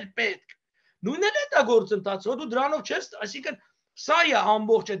երաշխավորագիր էր պետք։ Նույնն է դա գործընթացը, դու դրանով չես, այսինքն սա է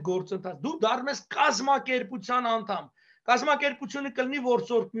ամբողջ այդ գործընթացը, դու դառնում ես կազմակերպության անդամ։ Կազմակերպությունը կլինի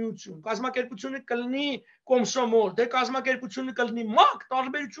որսորդ միություն, կազմակերպությունը կլինի կոմսոմոլ, դե կազմակերպությունը կլինի ՄԱԿ,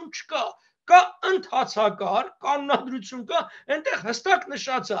 տարբերություն չկա, կա ընդհանցակարգ, կանոնադրություն կա, այնտեղ հստակ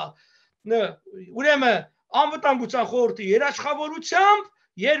նշած է, ուրեմն Անվտանգության խորհրդի երաշխավորությամբ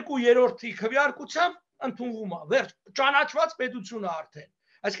 2/3 քվեարկությամբ ընդունվում է, վերջ, ճանաչված պետություն է արդեն։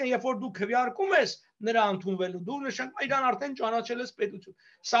 Այսինքն, երբ որ դու քվեարկում ես նրա ընդունվելու, դու նշանակում ես իրան արդեն ճանաչել ես պետություն։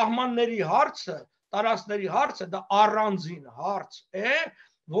 Սահմանների հարցը, տարածքների հարցը դա առանձին հարց է,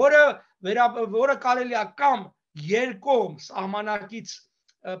 որը կարելի է կամ երկկողմ սահմանակից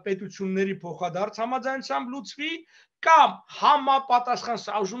պետությունների փոխադարձ համաձայնությամբ լուծվի, կամ համապատասխան,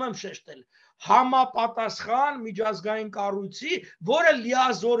 ուզում եմ շեշտել, համապատասխան միջազգային կառույցի, որը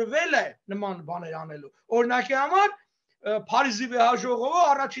լիազորվել է նման բաներ անելու։ Օրինակի համար Փարիզի վեհաժողովը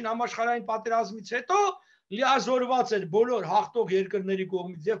առաջին համաշխարհային պատերազմից հետո լիազորված էր բոլոր հաղթող երկրների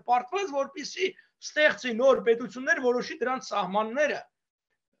կողմից եւ պարտված, որպեսզի ստեղծի նոր պետություններ, որոշի դրանց սահմանները։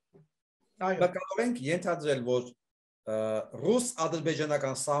 Այո։ Կարող ենք ենթադրել, որ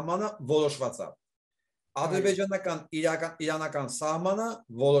ռուս-ադրբեջանական սահմանը որոշված է։ Ադրբեջանական իրանական սահմանը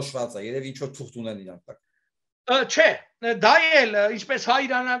որոշված է, երևի ինչ-որ թուղթ ունեն իրանք տակ։ Չէ, դա էլ ինչպես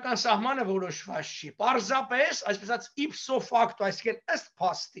հայ-իրանական սահմանը որոշված չի։ Պարզապես, այսպես ասած, ipso facto, այսինքն ըստ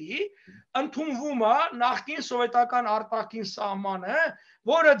փաստի, ընդունվում է նախկին սովետական արտաքին սահմանը,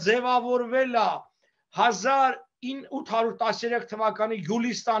 որը ձևավորվել է 1813 թվականի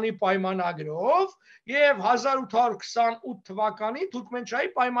Գյուլիստանի պայմանագրով եւ 1828 թվականի Թուրքմենչայի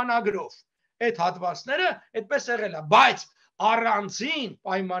պայմանագրով։ Այդ հատվածները այդպես եղել է, բայց առանձին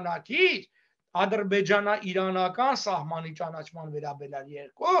պայմանագիր ադրբեջանա-իրանական սահմանի ճանաչման վերաբերյալ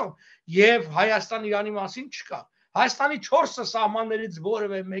երկկողմ եւ Հայաստան-Իրանի մասին չկա։ Հայաստանի 4 սահմաններից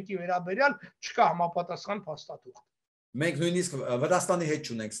որևէ մեկի վերաբերյալ չկա համապատասխան փաստաթուղթ։ Մենք նույնիսկ Վրաստանի հետ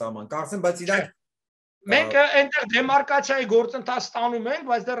չունենք սահման, կարծեմ, բայց իրանք մենք այնտեղ դեմարկացիայի գործընթաց ստանում ենք,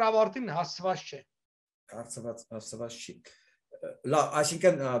 բայց դեռ ավարտին հասցված չէ։ Հասցված չի։ Լավ,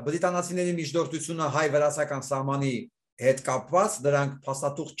 այսինքն բրիտանացիների միջնորդությունը հայ-վրացական սահմանի հետ կապված դրանք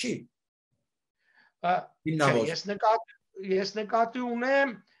փաստաթուղթ չի։ Ես նկատի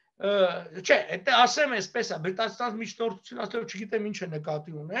ունեմ, չէ, դա ասեմ այսպես է, բրիտանացիների միջնորդությունը, ասել չգիտեմ ինչ է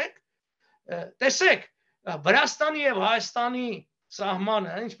նկատի ունեք։ Տեսեք, Վրաստանի եւ Հայաստանի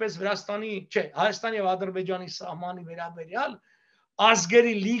սահմանը, ինչպես Վրաստանի, չէ, Հայաստանի եւ Ադրբեջանի սահմանի վերաբերյալ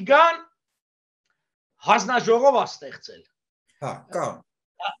ազգերի լիգան հանձնաժողով է ստեղծել։ Հա, կա։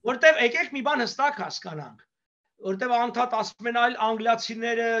 Որտեւ եկեք մի բան հստակ հասկանանք, որտեւ անդադ ասում են այլ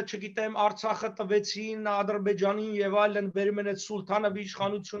անգլիացիները, չգիտեմ, Արցախը տվեցին Ադրբեջանին եւ այլն, վերում են այդ սուլթանովի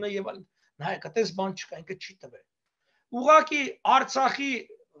իշխանությունը եւ այլն։ Նայեք, այդպես բան չկա, ինքը չի տվել։ Ուղղակի Արցախի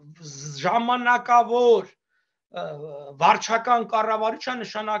ժամանակավոր վարչական կառավարիչը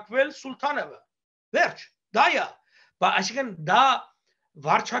նշանակվել Սուլթանովը։ Վերջ, դա է։ Բայց այսինքն դա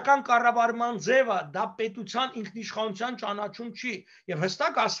վարչական կառավարման ձևը, դա պետության ինքնիշխանության ճանաչում չի եւ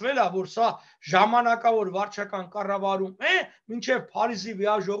հստակ ասվել է, որ սա ժամանակավոր վարչական կառավարում է, մինչեւ Փարիզի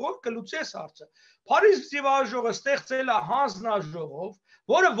վեհաժողով կլուծի այս հարցը։ Փարիզի վեհաժողովը ստեղծել է հանձնաժողով,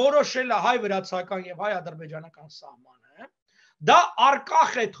 որը որոշել է հայ-վրացական եւ հայ-ադրբեջանական սահմանը։ Դա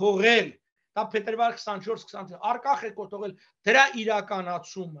արկախ է թողել, դա փետրվար 24-25 արկախ է թողել դրա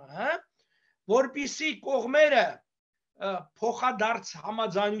իրականացումը, որպիսի կողմերը փոխադարձ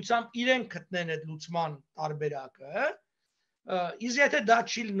համաձայնությամբ իրենք գտնեն այդ լուծման տարբերակը, իսկ եթե դա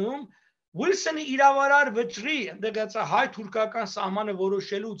չի լինում, Ուիլսոնի իրավարար վճռի, ընդդեմ հայ-թուրքական սահմանը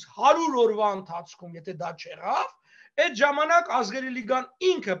որոշելուց 100 օրվա ընթացքում, եթե դա չեղավ, այդ ժամանակ ազգերի լիգան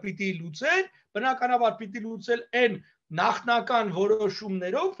ինքը պիտի լուծեր, բնականաբար պիտի լուծել այն նախնական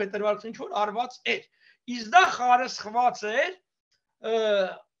որոշումներով, փետրվար 5 որ արված էր։ Իսկ դա խարսխված էր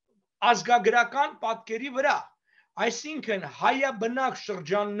ազգագրական պատկերի վրա։ Այսինքն հայաբնակ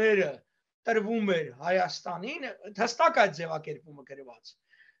շրջանները տրվում էր Հայաստանին, հստակ այդ ձևակերպումը գրված։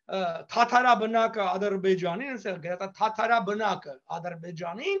 Թաթարաբնակը Ադրբեջանին, թաթարաբնակը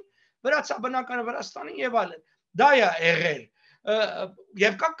Ադրբեջանին, վրացաբնակը Վրաստանին եւ այլն։ Դա է եղել։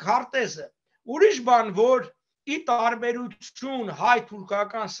 Եվ կա քարտեզը։ Ուրիշ բան, որ ի տարբերություն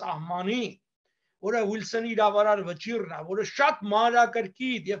հայ-թուրքական սահմանի, որը Ուիլսոնի իրավարար վճիռն է, որը շատ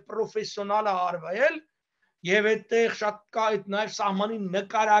մանրակրկիտ եւ պրոֆեսիոնալ է արվել, եւ այդտեղ շատ կա այդ նաեւ սահմանի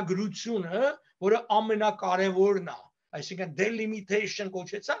նկարագրությունը, որը ամենակարևորն է, այսինքն delimitation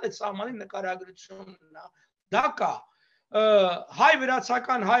կոչեցան այդ սահմանի նկարագրությունն է, դա կա հայ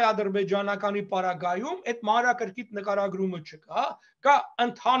վրացական, հայ ադրբեջանականի պարագայում այդ մանրակրկիտ նկարագրումը չկա, կա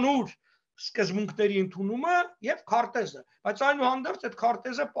ընդհանուր սկզբունքների ընդունումը եւ քարտեզը, բայց այնուհանդերձ այդ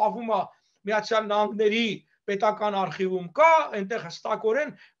քարտեզը պահվում է Միացյալ Նահանգների պետական արխիվում կա, այնտեղ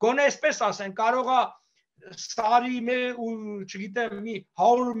հստակորեն գոնե այսպես ասեն, կարող է սարի ու չգիտեմ մի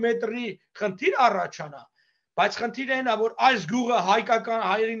 100 մետրի խնդիր առաջանա, բայց խնդիրը այն է, որ այս գյուղը հայկական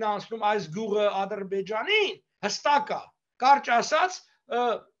հայերին անցնում, այս գյուղը Ադրբեջանին հստակ է, կարճ ասած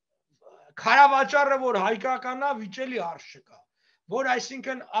քարավաճառը, որ հայկականն է, վիճելի հարց չկա, որ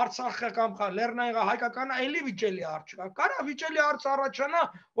այսինքն Արցախը կամ Լեռնային հայկականն է, էլի վիճելի հարց չկա, կարա վիճելի հարց առաջանա,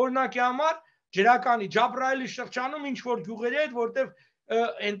 օրինակի համար ջրականի Ջաբրայելի շրջանում ինչ որ գյուղերի հետ, որտեղ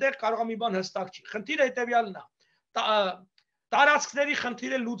այնտեղ կարող է մի բան հստակ չի։ Խնդիրը հետևյալն է։ Տարածքների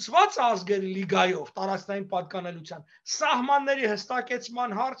խնդիրը լուծված ազգերի լիգայով, տարածքային պատկանելության, սահմանների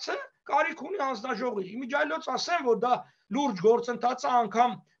հստակեցման հարցը կարիք ունի հանձնաժողովի։ Իմիջիայլոց ասեմ, որ դա լուրջ գործընթաց է,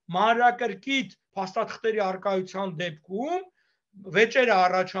 անգամ մանրակրկիտ փաստաթղթերի առկայության դեպքում վեճեր է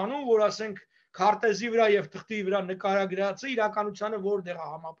առաջանում, որ ասենք քարտեզի վրա եւ թղթի վրա նկարագրածը իրականությանը որտեղ է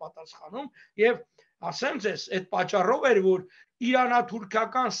համապատասխանում եւ ասեմ ձեզ այդ պատճառով էր որ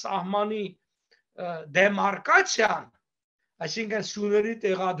իրանա-թուրքական սահմանի դեմարկացիան, այսինքն սյուների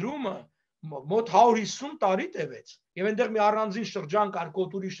տեղադրումը մոտ 150 տարի տևեց եւ այնտեղ մի առանձին շրջան կար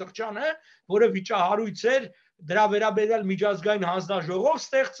Կոտուրի շրջանը, որը վիճահարույց էր, դրա վերաբերյալ միջազգային հանձնաժողով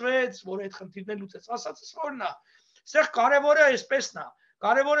ստեղծվեց, որ այդ խնդիրները լուծեց, ասածս որն է, այստեղ կարևորը այսպեսն է,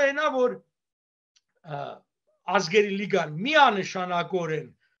 կարևորը այն է, որ ազգերի լիգան միանշանակորեն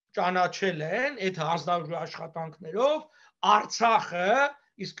ճանաչել են այդ հանձնաժողովի աշխատանքներով Արցախը,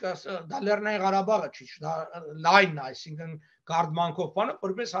 իսկ դա Լեռնային Ղարաբաղը չի, դա լայնն է, այսինքն գարդմանքով բանը,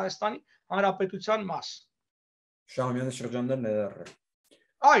 որպես Հայաստանի Հանրապետության մաս։ Շահումյանի շրջաններն ներառել։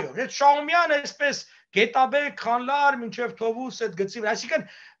 Այո, այդ Շահումյանը այսպես Գետաբեկ, Խանլար, մինչև Թովուս այդ գծի, այսինքն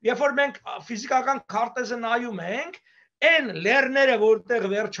երբ որ մենք ֆիզիկական քարտեզը նայում ենք, այն լեռները, որտեղ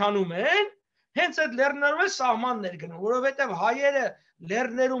վերջանում են, հենց այդ լեռներով է սահմաններ գնում, որովհետև հայերը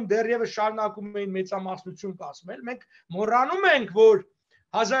լեռներում դեռևս շարունակում էին մեծամասնություն կազմել, մենք մոռանում ենք, որ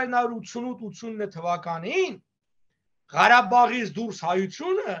 1988-89 թվականին Ղարաբաղից դուրս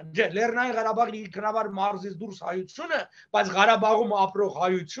հայությունը, Լեռնային Ղարաբաղի ինքնավար մարզից դուրս հայությունը, բայց Ղարաբաղում ապրող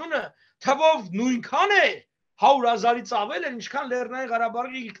հայությունը թվով նույնքան է 100,000-ից ավել է, ինչքան Լեռնային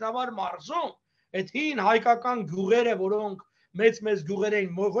Ղարաբաղի ինքնավար մարզում, այդ հին հայկական գյուղերը, որոնք մեծ գյուղեր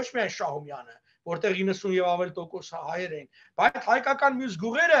էին, ոչ միայն Շահումյանը, որտեղ 90 եւ ավել տոկոս հայեր էին, բայց հայկական մյուս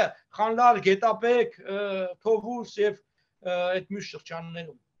գյուղերը Խանլար, Գետապեկ, Թովուս եւ այդ մյուս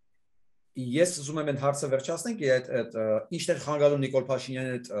շրջաններում։ Ես ուզում եմ այդ հարցը վերջացնենք, այդ ինչն էր խանգարում Նիկոլ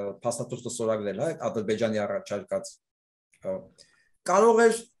Փաշինյանի այդ փաստաթուղթը ստորագրել, այդ Ադրբեջանի առաջարկած։ Կարող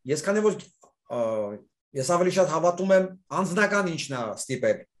էր, ես քանի որ ես ավելի շատ հավատում եմ անձնական ինչն է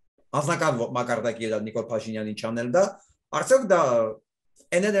ստիպել, անձնական մակարդակի էր Նիկոլ Փաշինյանին չանել դա, արդյոք դա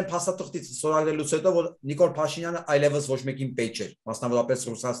այն փաստաթղթից ստորագրելուց հետո, որ Նիկոլ Փաշինյանը այլևս ոչ մեկին պետք չէր, մասնավորապես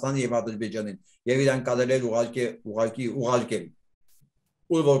Ռուսաստանի եւ Ադրբեջանին, եւ իրան կարելի էր ուղարկել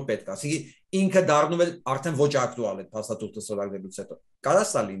ու որ պետք է, ասիկի ինքը դառնում է արդեն ոչ ակտուալ այդ փաստաթուղթը ստորագրելուց հետո։ Կարա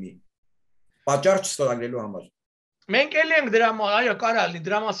սա լինի պատճառ չստորագրելու համար։ Մենք էլ ենք դրա, այո, կարա լինի,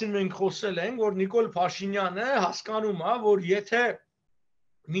 դրա մասին մենք խոսել ենք, որ Նիկոլ Փաշինյանը հասկանում է, որ եթե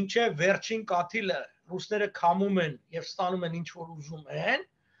մինչև վերջին կաթիլը ռուսները քամում են եւ ստանում են ինչ որ ուզում են,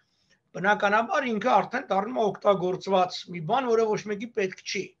 բնականաբար ինքը արդեն դառնում է օգտագործված մի բան, որը ոչ մեկի պետք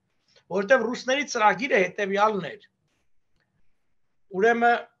չի, որովհետեւ ռուսների ծրագիրը հետեւյալն էր։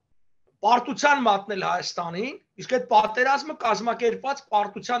 Ուրեմն պարտության մատնել Հայաստանին, իսկ այդ պատերազմը կազմակերպված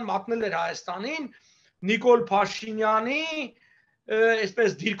պարտության մատնել էր Հայաստանին Նիկոլ Փաշինյանի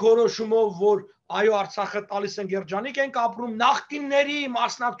այսպես դիրքորոշումով, որ այո Արցախը տալիս են երջանիկ ենք ապրում նախկինների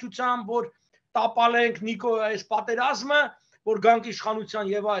մասնակցությամբ, որ տապալենք այս պատերազմը, որ գանք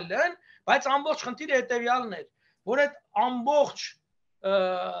իշխանության եւ այլն, բայց ամբողջ խնդիրը հետեւյալն էր, որ այդ ամբողջ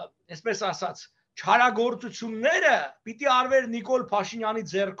այսպես ասած չարագործությունները պիտի արվեր Նիկոլ Փաշինյանի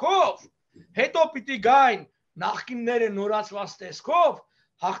ձեռքով, հետո պիտի գային նախկինները նորացված տեսքով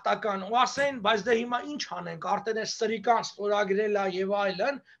հաղթական ու ասեն, բայց դե հիմա ինչ անենք, արդեն է սրիկան ստորագրել է եւ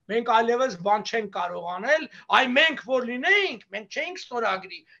այլն, մենք այլևս բան չենք կարող անել, այ մենք որ լինեինք, մենք չէինք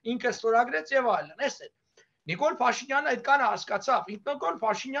ստորագրի, ինքը ստորագրեց եւ այլն, էս է։ Նիկոլ Փաշինյանը այդ կանը հասկացավ, Նիկոլ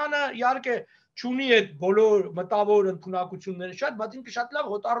Փաշինյանը իհարկե չունի այդ բոլոր մտավոր ընդունակությունները շատ, բայց ինքը շատ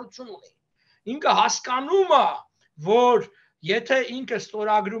լավ հոտառություն ունի։ Ինքը հասկանում է, որ եթե ինքը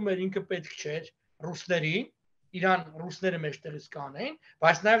ստորագրում էր, ինքը պետք չէր, ռուսներին, Իրան ռուսները մեջտեղից կանեին,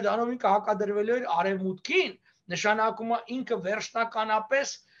 բայց նաև դրանով ինքը հակադրվելու էր արևմուտքին, նշանակում է ինքը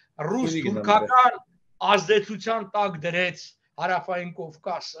վերջնականապես ռուս-թուրքական ազդեցության տակ դրեց հարավային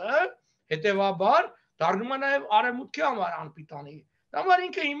Կովկասը, հետևաբար դառնում է նաև արևմուտքի համար անպիտանի։ Դա համար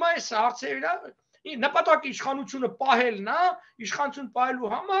ինքը հիմա այս հարցերը նպատակ իշխանությունը պահելն է, իշխանություն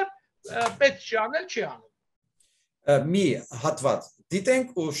պահելու համար պետք չի անել, չի անում։ Մի հատված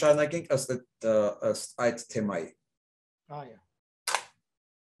դիտենք ու շարունակենք ըստ այդ թեմայի։ Այո։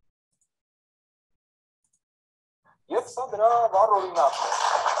 Եվ սա դրա վառ օրինակն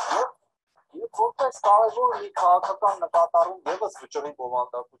է։ Եվ որպես կարևոր մի քաղաքական նկատառում ևս վճռի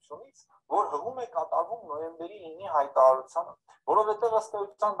բովանդակությունից, որ հղում է կատարվում նոյեմբերի 9-ի հայտարարությանը, որովհետև ըստ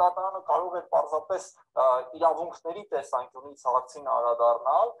էության դատարանը կարող է պարզապես իրավունքների տեսանկյունից հարցին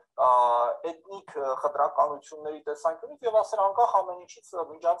անդրադառնալ, էթնիկ խտրականությունների տեսանկյունից եւ ասել անկախ ամեն ինչից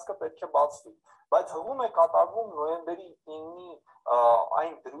միջանցքը պետք է բացվի, բայց հղում է կատարվում նոյեմբերի 9-ի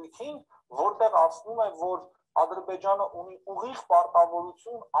այն դրույթին, որտեղ ասվում է, որ Ադրբեջանը ունի ուղիղ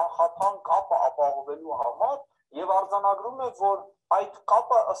պարտավորություն անխափան կապը ապահովելու համար եւ արձանագրում է, որ այդ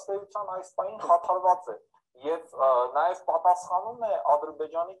կապը ըստ էության այս պահին խաթարված է եւ նաեւ պատասխանում է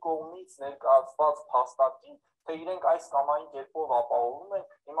Ադրբեջանի կողմից ներկայացված փաստարկին, թե իրենք այս կամ այն կերպով ապահովում են,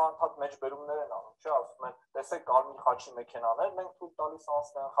 հիմա անդադ մեջբերումներ են անում, չէ, ասում են, տեսեք կարմիր խաչի մեքենաներ, մենք թույլ տալիս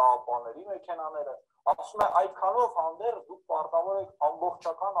անցնեն խաղապանների մեքենաները, ասում է այդքանով հանդերձ դուք պարտավոր եք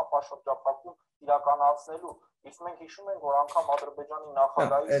ամբողջական ապաշրջափակում իրականացնելու, իսկ մենք հիշում ենք, որ անգամ Ադրբեջանի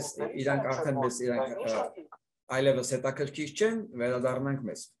նախագահի իրանք արդեն մեզ այլևս հետաքրքիր չեն, վերադառնանք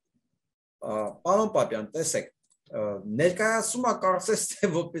մեզ։ Պարոն Պապյան, տեսեք, ներկայացում է կարծես թե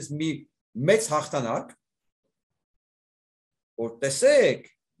որպես մի մեծ հաղթանակ, որ տեսեք,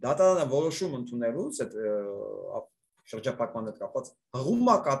 դատարանը որոշում ընդունելուց այդ շրջափակման հետ կապված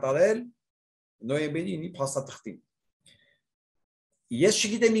հղում է կատարել նոյեմբերի 9-ի փաստաթղթին։ Ես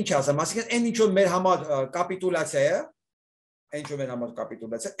չգիտեմ ինչ ասեմ, այսինքն այն ինչ որ մեր համար կապիտուլյացիա է, այն ինչ որ մեր համար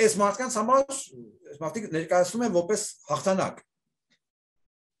կապիտուլյացիա, այս մարդկանց համար մարդիկ ներկայացնում են որպես հաղթանակ։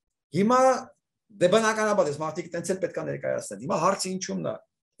 Հիմա դե բնականաբար այս մարդիկ տենց էլ պետք է ներկայացնեն։ Հիմա հարցը ինչումն է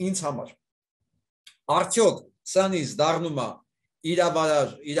ինձ համար։ Արդյոք սրանից դառնում է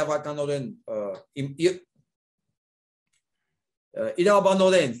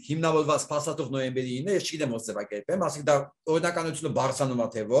իրավաբանորեն հիմնավորված փաստաթուղթ նոյեմբերի 9-ը, ես չգիտեմ ոնց ձևակերպեմ, ասենք դա օրինականությունը բարձրանում է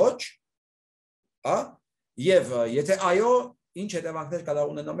թե ոչ, հա, եւ եթե այո, ինչ հետևանքներ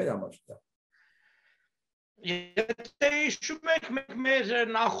կարող ունենա մեր համար դա։ Եթե հիշում եք, մենք մեր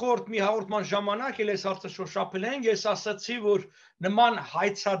նախորդ մի հաղորդման ժամանակ էլ այս հարցը շոշափել ենք, ես ասացի, որ նման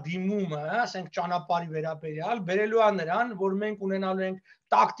հայցադիմումը, ասենք ճանապարհի վերաբերյալ, բերելու է նրան, որ մենք ունենալու ենք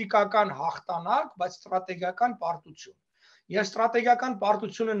տակտիկական հաղթանակ, բայց ստրատեգիական պարտություն։ Եվ ստրատեգիական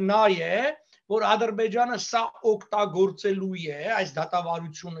պարտությունը նա է, որ Ադրբեջանը սա օգտագործելու է, այս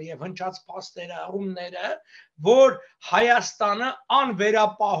դատավարությունը եւ հնչած փաստերը, ռումները, որ Հայաստանը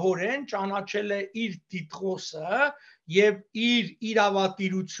անվերապահորեն ճանաչել է իր տիտղոսը եւ իր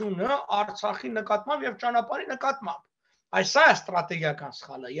իրավատիրությունը Արցախի նկատմամբ եւ ճանապարհի նկատմամբ։ Այս է ստրատեգիական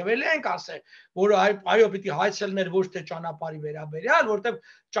սխալը եւ ելի ենք ասել, որ այո, պիտի հայցելներ ոչ թե ճանապարհի վերաբերյալ, որտեղ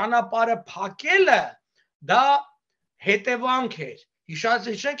ճանապարհը փակելը դա հետևանք էր։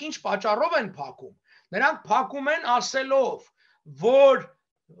 Հիշեցեք ինչ պատճառով են փակում։ Նրանք փակում են ասելով, որ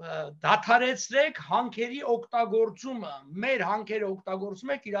դադարեցրեք հանքերի օգտագործումը, մեր հանքերը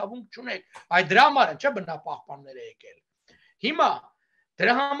օգտագործում եք, իրավունք չունեք։ Այդ դրա համար չէ բնապահպանները եկել։ Հիմա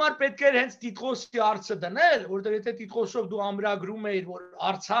դրա համար պետք է հենց տիտղոսի հարցը դնել, որտեղ եթե տիտղոսով դու ամրագրում ես, որ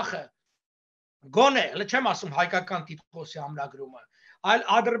Արցախը գոնե, չեմ ասում հայկական տիտղոսի ամրագրումը, այլ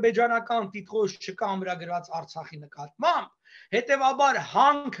ադրբեջանական տիտղոս չկա ամրագրված Արցախի նկատմամբ, հետևաբար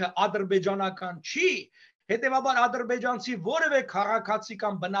հանքը ադրբեջանական չի, հետևաբար ադրբեջանցի որևէ քաղաքացի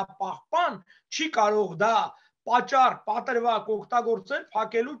կամ բնապահպան չի կարող դա պատճառ, պատրվակ օգտագործել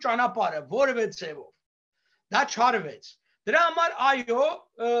փակելու ճանապարհը որևէ ձևով։ Դա չարվեց։ Դրա համար այո,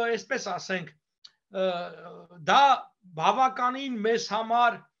 այսպես ասենք, դա բավականին մեզ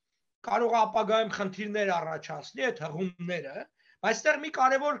համար կարող է ապագայում խնդիրներ առաջացնի այդ հղումները, բայց այստեղ մի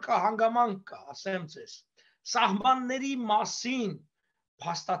կարևոր հանգամանք կա, ասեմ ձեզ, սահմանների մասին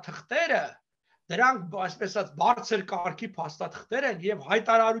փաստաթղթերը, դրանք այսպես ասած բարձր կարգի փաստաթղթեր են եւ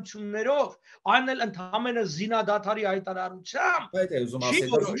հայտարարություններով, այն էլ ընդհանրապես զինադադարի հայտարարությամբ,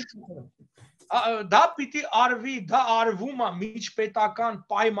 դա պիտի արվի, դա արվում է միջպետական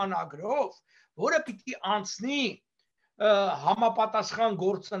պայմանագրով, որը պիտի անցնի համապատասխան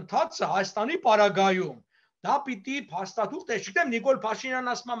գործընթացը Հայաստանի պարագայում, դա պիտի փաստաթուղթ է, չգիտեմ, Նիկոլ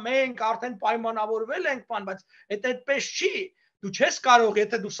Փաշինյանն ասում է մենք արդեն պայմանավորվել ենք, բայց այդ այդպես չի, դու չես կարող,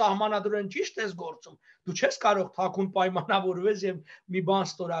 եթե դու սահմանադրորեն ճիշտ ես գործում, դու չես կարող թաքուն պայմանավորվես եւ մի բան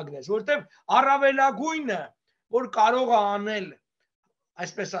ստորագրես, որովհետեւ առավելագույնը, որ կարող է անել,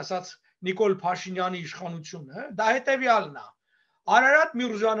 այսպես ասած, Նիկոլ Փաշինյանի իշխանությունը, դա հետեւյալն է։ Արարատ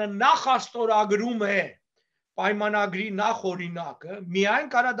Միրզյանը նախաստորագրում է պայմանագրի նախօրինակը, միայն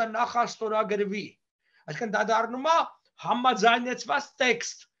կարա դա նախաստորագրվի։ Այսինքն դա դառնում է համաձայնեցված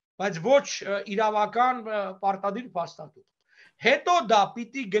տեքստ, բայց ոչ իրավական պարտադիր փաստաթուղթ։ Հետո դա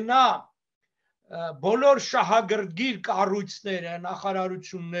պիտի գնա բոլոր շահագրգիռ կառույցները,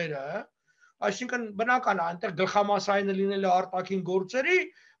 նախարարությունները, այսինքն բնական է, այնտեղ գլխամասայինը լինել է արտաքին գործերի,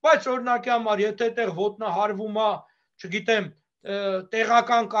 բայց օրինակի համար, եթե այդտեղ ոտնահարվում է, չգիտեմ,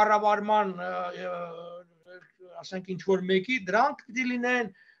 տեղական կառավարման, ասենք ինչ որ մեկի, դրանք պիտի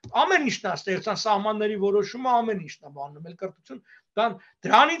լինեն, ամեն ինչն է ստեղծան սահմանների որոշումը, ամեն ինչն է բանում, էլ կրթություն,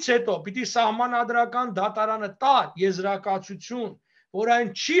 դրանից հետո պիտի սահմանադրական դատարանը տա եզրակացություն, որ այն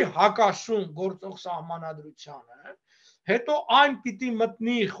չի հակասում գործող սահմանադրությանը, հետո այն պիտի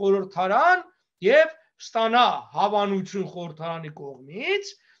մտնի խորհրդարան եւ ստանա հավանություն խորհրդարանի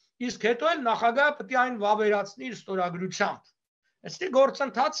կողմից, իսկ հետո էլ նախագահը պիտի այն վավերացնի իր ստորագրությամբ։ Այստեղ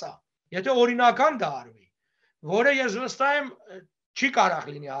գործընթաց է, եթե օրինական դա արվի, որը ես վստահ եմ չի կարող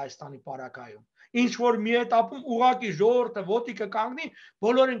լինի Հայաստանի պարագայում։ Ինչ որ մի этаպում ուղակի ժողովուրդը ոտի կկանգնի,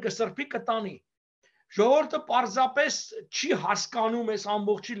 բոլորին կսրբի կտանի։ Ժողովուրդը պարզապես չի հասկանում այս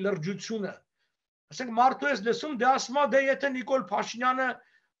ամբողջի լրջությունը։ Ասենք մարդու ես լսում, դե ասում է, դե եթե Նիկոլ Փաշինյանը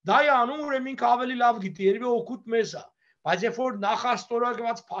դա է անում, ուրեմն ինքը ավելի լավ գիտի, երևի օգուտ մեզ է։ Բայց երբ որ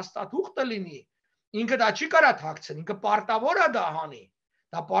նախաստորագրված փաստաթուղթը լինի, ինքը դա չի կարա թաքցնել, ինքը պարտավոր է դա հանի։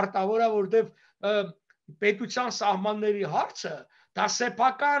 Դա պարտավոր է, որովհետև պետության սահմանների հարցը դա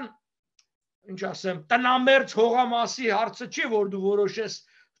սեփական, ինչ ասեմ, տնամերձ հողամասի հարցը չի, որ դու որոշես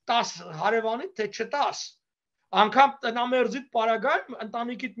 10 հարևանիդ թե չտաս։ Անկամ տնամերձիդ պարագայում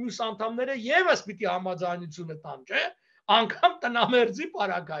ընտանիքիդ մյուս անդամները եւս պիտի համաձայնությունը տան, չէ՞։ Անկամ տնամերձի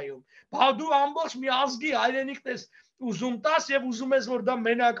պարագայում։ Բա դու ամբողջ մի ազգի հայրենիքն ես ուզում տաս եւ ուզում ես, որ դա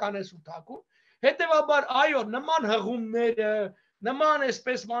մենակ անես ու թակում։ Հետևաբար, այո, նման հղումները, նման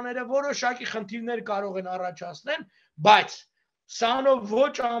այսպես բաները որոշակի խնդիրներ կարող են առաջացնել, բայց սանով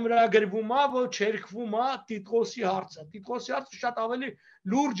ոչ ամրագրվում է, ոչ հերքվում է տիտղոսի հարցը։ Տիտղոսի հարցը շատ ավելի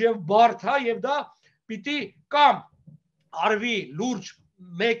լուրջ եւ բարդ է եւ դա պիտի կամ արվի լուրջ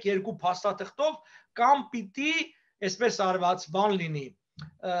 1-2 փաստաթղթով, կամ պիտի այսպես արված բան լինի,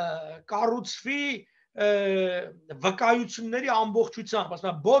 կառուցվի վկայությունների ամբողջությամբ,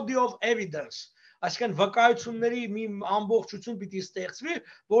 ասում եմ body of evidence, այսինքն վկայությունների մի ամբողջություն պիտի ստեղծվի,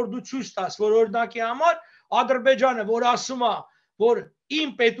 որ դու ցույց տաս, որ օրինակի համար Ադրբեջանը, որ ասում է, որ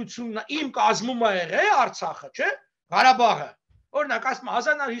իմ պետությունն, իմ կազմում է եղել Արցախը, չէ՞, Ղարաբաղը, օրինակ ասում է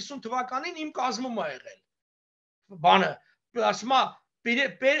 1950 թվականին իմ կազմում է եղել, բանը, ասում է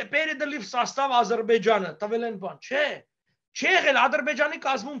передали в состав Ադրբեջանը, տվել են բան, չէ, չի եղել Ադրբեջանի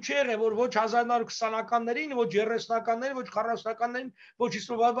կազմում չի եղել, որ ոչ 1920-ականներին, ոչ 30-ականներին, ոչ 40-ականներին, ոչ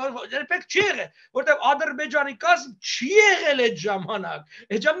 50-ականներին, երբեք չի եղել, որտեղ Ադրբեջանի կազմ չի եղել այդ ժամանակ,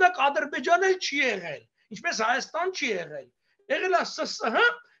 այդ ժամանակ Ադրբեջանը չի եղել, ինչպես Հայաստան չի եղել, եղել է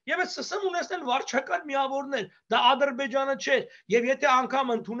ՍՍՀ եւ այդ ՍՍՀ-ն ունեցել վարչական միավորներ, դա Ադրբեջանը չէ, եւ եթե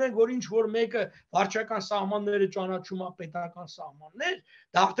անգամ ընդունենք, որ ինչ որ մեկը վարչական սահմանները ճանաչում է պետական սահմաններ,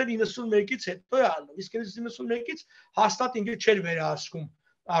 դա արդեն 91-ից հետո է ալնում, իսկ 91-ից հաստատ ինքը չէր վերահսկում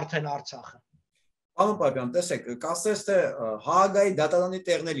արդեն Արցախը։ Արա Պապյան, տեսեք, կասես թե Հաագայի դատարանի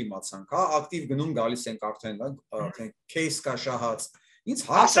տեղներ իմացանք, հա, ակտիվ գնում գալիս ենք արդեն кейս կա շահած։ Ինձ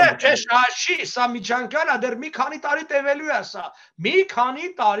հարցը չէ, շահի, սա միջանկյալ է, դեռ մի քանի տարի տևելու է սա։ Մի քանի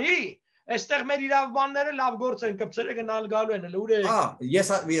տարի, այստեղ մեր իրավաբանները լավ գործ են կպցրել, գնալ գալու են, ուր է։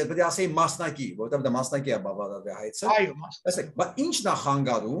 Ես պետք է ասեի մասնակի, որովհետև դա մասնակի է բավարարվի հայցը։ Այո, մասնակի։ Տեսեք, բայց ի՞նչն է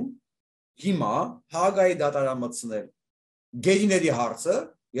խանգարում հիմա Հաագայի դատարան մտցնել գերիների հարցը,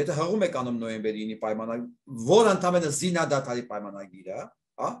 եթե հղում եք անում նոյեմբերի 9-ի պայմանագիր, որ ընդամենը զինադատարի պայմանագիր է,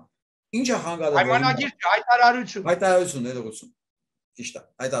 հա։ Ինչ է խանգարում։ Պայմանագիր հայտարարություն։ Հայտարարություն, ներողություն։ Ճիշտ է,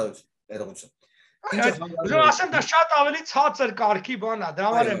 հայտարարություն, ներողություն։ Ուզում ասեմ, դա շատ ավելի ցածր կարգի բան է,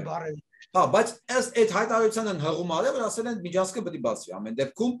 դրա համար եմ բառել։ Հա, բայց ըստ այդ հայտարարության են հղում արել, որ ասել են միջազգը պետք է բացվի ամեն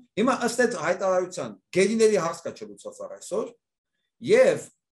դեպքում։ Հիմա ըստ այդ հայտարարության գերիների հարց կա չլուծված այսօր, եւ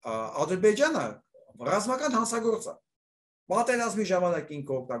Ադրբեջանը ռազմական հանցագործ է։ Պատերազմի ժամանակ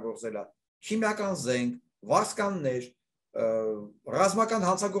ինքը օգտագործել է քիմիական զենք, վարձկաններ, ռազմական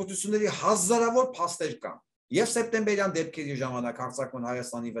հանցագործությունների հազարավոր փաստեր կան։ Եվ սեպտեմբերյան դեպքերի ժամանակ հարձակման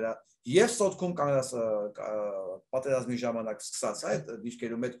Հայաստանի վրա, եւ Սոտքում կանած պատերազմի ժամանակ սկսած այդ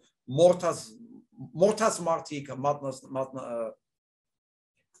դիրքերում այդ մորթած մարդիկ,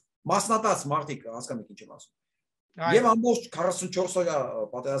 մասնատած մարդիկ, հասկանում եք ինչ եմ ասում։ Եվ ամբողջ 44 օրյա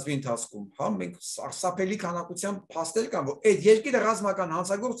պատերազմի ընթացքում, հա, մենք սարսափելի քանակությամբ փաստեր կան, որ այդ երկիրը ռազմական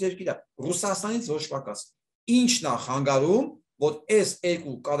հանցագործ երկիր է, Ռուսաստանից ոչ պակաս։ Ինչն է խանգարում, որ այս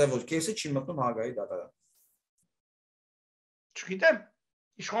երկու կարևոր կեսը չի մտնում Հագայի դատարան։ Չգիտեմ,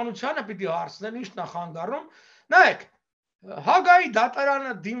 իշխանությունը պիտի հարցնել ինչն է խանգարում։ Նայեք, Հագայի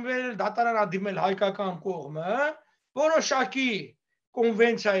դատարանը դիմել հայկական կողմը, որոշակի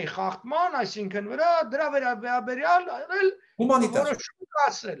կոնվենցիայի խախտման, այսինքն դրա վերաբերյալ որոշում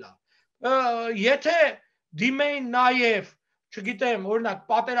կասել է։ Եթե դիմեին նաև, չգիտեմ, օրինակ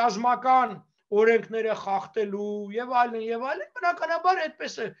պատերազմական օրենքները խախտելու եւ այլն, բնականաբար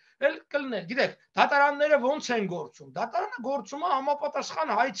այդպես էլ կլներ։ Գիտեք, դատարանները ոնց են գործում։ Դատարանը գործում է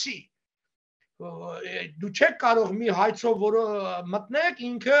համապատասխան հայցի։ Դու չեք կարող մի հայցով, որը մտնեք,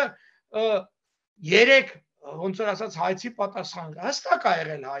 ինքը 3 ոնց որ ասած հայցի պատասխան կա։ Հստակ է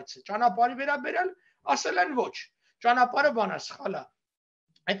եղել հայցը։ Ճանապարհի վերաբերյալ ասել են ոչ։ Ճանապարհը բանա սխալ է։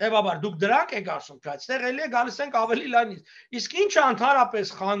 Հետևաբար դուք դրանք եք ասում, չէ՞։ Այստեղ էլի գալիս ենք ավելի լայնից։ Իսկ ինչ է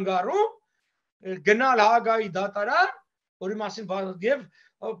ընդհանրապես խանգարում գնալ Հագայի դատարան, որի մասին եւ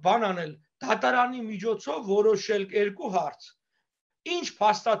բան անել, դատարանի միջոցով որոշել երկու հարց։ Ինչ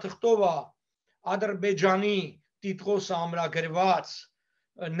փաստաթղթով է Ադրբեջանի տիտղոսը ամրագրված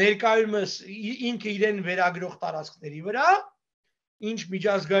ներկայումս ինքը իրեն վերագրող տարածքների վրա, ինչ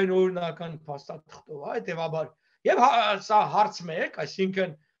միջազգային օրինական փաստաթղթով է, հետևաբար եւ սա հարց մեկ,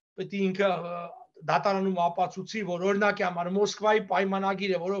 այսինքն պետք է ինքը դատարանում ապացուցի, որ օրինակի համար Մոսկվայի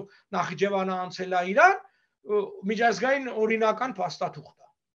պայմանագիրը, որով Նախիջևանը անցել է Իրան, միջազգային օրինական փաստաթուղթ է։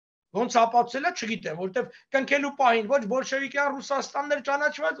 Ոնց ապացուցել է, չգիտեմ, որովհետեւ կնքելու պահին ոչ բոլշևիկյան Ռուսաստաններ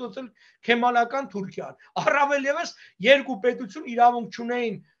ճանաչված, ոչ էլ քեմալական Թուրքիան։ Առավել եւս երկու պետություն իրավունք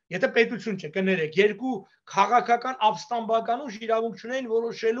չունեին, եթե պետություն չէ, կներեք, երկու քաղաքական ապստամբական ուժ իրավունք չունեին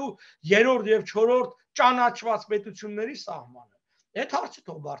որոշելու 3-րդ եւ 4-րդ ճանաչված պետությունների սահմանը։ Այդ հարցը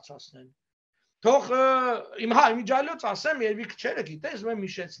թող բարձրացնեն։ Թող իմ միջալոց ասեմ, երբ քչերը գիտես, մեմ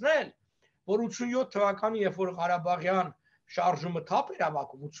հիշեցնել, որ 87 թվականի, երբ որ Ղարաբաղյան շարժումը թափ էր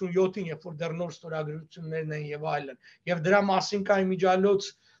ավակում, 87-ին, երբ որ դեռ նոր ստորագրություններն են եւ այլն, եւ դրա մասին կա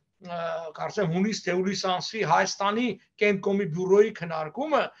միջալոց կարծեմ հունիս թե հուլիս ամսի Հայաստանի կենտկոմի բյուրոյի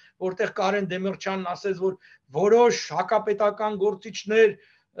քննարկումը, որտեղ Կարեն Դեմիրճյանն ասեց, որ որոշ հակապետական գործիչներ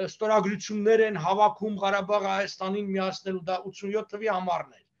ստորագրություններ են հավաքում Ղարաբաղը Հայաստանին միացնելու, դա 87 թվի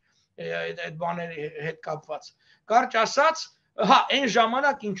համարն էր այդ բաների հետ կապված։ Կարճ ասած, հա, այն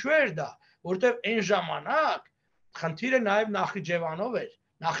ժամանակ ինչու էր դա, որտեղ այն ժամանակ խնդիրը նաև Նախիջևանով էր։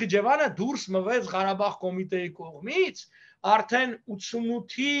 Նախիջևանը դուրս մվեց Ղարաբաղ կոմիտեի կողմից արդեն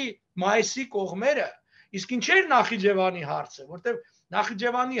 88-ի մայիսի կողմերը։ Իսկ ինչ էր Նախիջևանի հարցը, որտեղ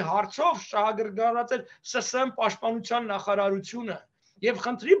Նախիջևանի հարցով շահագրգռված էր ՍՍՄ պաշտպանության նախարարությունը եւ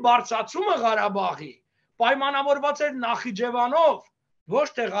խնդրի բարձրացումը Ղարաբաղի պայմանավորված էր Նախիջևանով, ոչ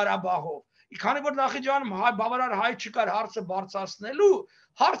թե Ղարաբաղով։ Քանի որ Նախիջևանում բավարար հայ չկար հարցը բարձրացնելու,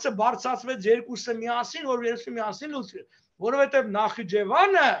 հարցը բարձրացվեց երկուսը միասին, որ երկուսը միասին լուծվի, որովհետև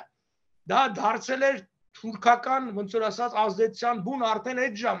Նախիջևանը դա դարձել էր թուրքական, ոնց որ ասած, ազդեցության բուն արդեն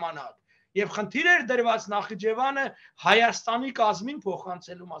այդ ժամանակ, եւ խնդիր էր դրված Նախիջևանը Հայաստանի կազմին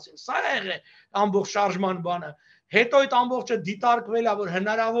փոխանցելու մասին։ Սա է եղել ամբողջ շարժման բանը։ Հետո այդ ամբողջը դիտարկվել է, որ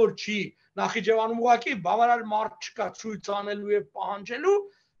հնարավոր չի Նախիջևանում ուղղակի բավարար մարդ չկա ցույց անելու եւ պահանջելու,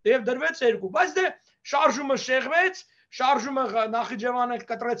 եւ դրվեց երկու, բայց դե շարժումը շեղվեց, շարժումը Նախիջևանը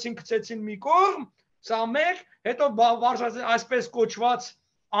կտրեցին, գցեցին մի կողմ, սա մեկ, հետո բարձրացան այսպես կոչված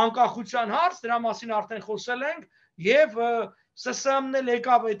անկախության հարց, դրա մասին արդեն խոսել ենք, եւ ՍՍՄ-ն էլ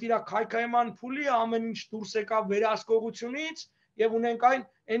եկավ այդ իր քայքայման փուլի, ամեն ինչ դուրս եկավ վերահսկողությունից եւ ունենք այն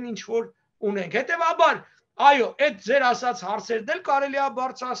ինչ որ ունենք։ Հետեւաբար, այո, այդ ձեր ասած հարցերն էլ կարելի է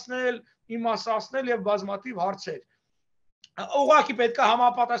բարձրացնել, իմաստացնել եւ բազմաթիվ հարցեր։ Ուղղակի պետք է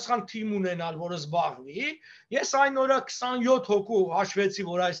համապատասխան թիմ ունենալ, որը զբաղվի։ Ես այն օրը 27 հոգու հաշվեցի,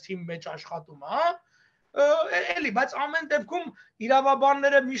 որ այս թիմի մեջ աշխատում է, էլի, բայց ամեն դեպքում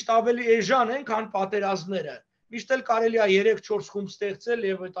իրավաբանները միշտ ավելի էժան են, քան պատերազմները։ Միշտ էլ կարելի է 3-4 խումբ ստեղծել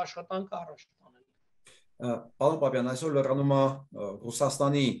եւ այդ աշխատանքը առաջ տանել։ Պարոն Պապյան, այսօր լրանում է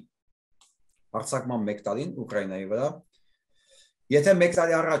Ռուսաստանի հարձակման 1 տարին Ուկրաինայի վրա։ Եթե 1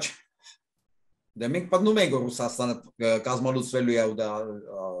 տարի առաջ դե մենք պատմում ենք որ Ռուսաստանը կազմալուծվելու է ու դա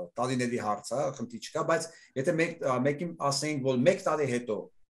տարիների հարց է, խնդիր չկա, բայց եթե մեկին ասենք, որ 1 տարի հետո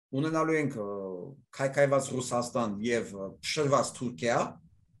ունենալու ենք քայքայված Ռուսաստան եւ շրջված Թուրքիա,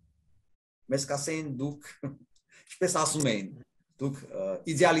 մեզ կասեին դուք, ինչպես ասում էին, դուք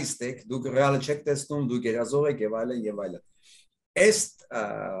իդեալիստ եք, դուք ռեալը չեք տեսնում, դուք երազող եք եւ այլն եւ այլն։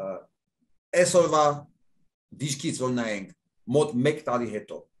 Այսօրվա դիրքից որ նայենք մոտ 1 տարի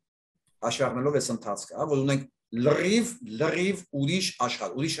հետո հաշվառնելով այս ընթացքը, որ ունենք լրիվ ուրիշ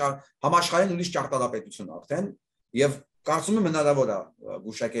աշխարհ, համաշխարհային ուրիշ ճարտարապետություն արդեն եւ կարծում եմ հնարավոր է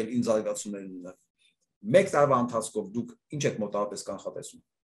գուշակել ինձ զարգացումներին։ Մեկ տարվա ընթացքով դուք ինչ եք մոտավորապես կանխատեսում։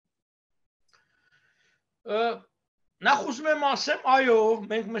 Նախ ուզում եմ ասեմ, այո,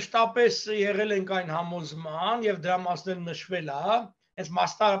 մենք մշտապես եղել ենք այն համոզման եւ դրա մասն էլ նշվել է, հենց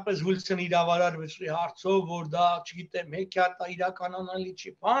մասնավորապես Wilson իրավարար վճռի հարցով, որ դա, չգիտեմ, հեքիաթ է, իրականանալի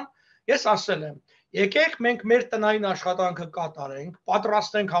չի բան, ես ասել եմ, եկեք մենք մեր տնային աշխատանքը կատարենք,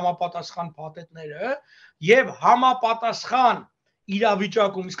 պատրաստենք համապատասխան փաթեթները եւ համապատասխան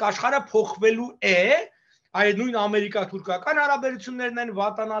իրավիճակում իսկ աշխարհը փոխվելու է, այդ նույն ամերիկա-թուրքական հարաբերություններն են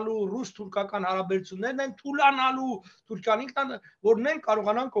վատանալու, ռուս-թուրքական հարաբերություններն են թուլանալու, Թուրքիան ինքն որ մենք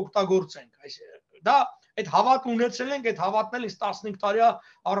կարողանանք օգտագործենք, դա այդ հավատը ունեցել ենք, այդ հավատն էլ 15 տարի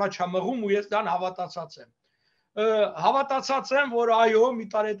առաջ մղում ու ես դրան հավատացած եմ։ Հավատացած եմ, որ այո, մի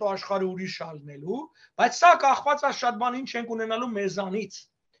տարի հետո աշխարհը ուրիշ ալնելու, բայց սա կախված է շատ բան ինչ ենք ունենալու մեզանից։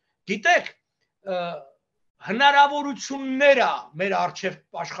 Գիտեք, հնարավորությունները մեր առջև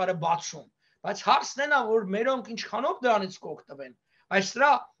աշխարհը բացում, բայց հարցն է նա, որ մերոնք ինչքանով դրանից կօգտվեն։ Այս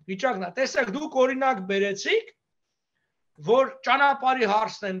դրա վիճակն է։ Տեսեք, դուք օրինակ բերեցիք, որ ճանապարհի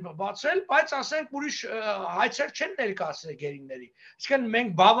հարցն են բացել, բայց ասենք ուրիշ հայցեր չեն ներկայացրել գերիների։ Իսկն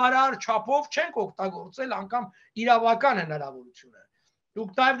մենք բավարար չափով չենք օգտագործել անգամ իրավական հնարավորությունը։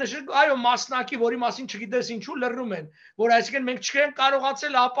 Դուք նաև նշեք, այո, մասնակի, որի մասին չգիտես ինչու լռում են, որ այսինքն մենք չենք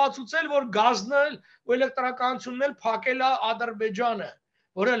կարողացել ապացուցել, որ գազն ու էլեկտրականությունն էլ փակել է Ադրբեջանը,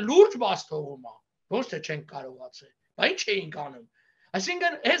 որը լուրջ բաց թողում է, ոչ թե չենք կարողացել։ Բայց ինչ էինք անում։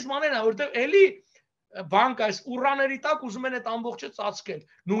 Այսինքն այս բաներն է, որտեղ էլի բանկ այս ուրաների տակ ուզում են այդ ամբողջը ծածկել։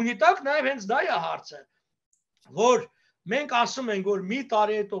 Նույնի տակ նաև հենց դա է հարցը, որ մենք ասում ենք, որ մի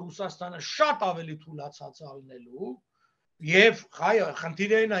տարի հետո Ռուսաստանը շատ ավելի թուլացած ալնելու եւ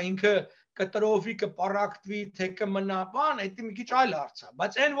խնդիրն է ինքը կտրովի, կպարակտվի, թե կմնա բան, դա մի քիչ այլ հարց է,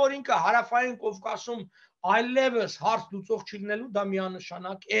 բայց այն որ ինքը հարավային Կովկասում այլևս հարց լուծող չլինելու դա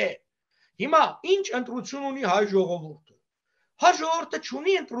միանշանակ է։ Հիմա ինչ ընտրություն ունի հայ ժողովուրդը։ Հայ ժողովուրդը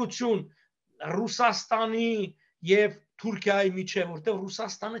չունի ընտրություն Ռուսաստանի եւ Թուրքիայի միջեւ, որտեղ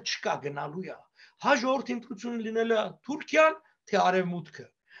Ռուսաստանը չկա գնալու է։ Հայ ժողովրդի ընտրությունը լինելը Թուրքիան թե Արևմուտքը։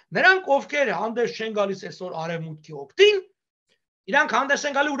 Նրանք ովքեր հանդես չեն գալիս այսօր Արևմուտքի օգտին, իրանք հանդես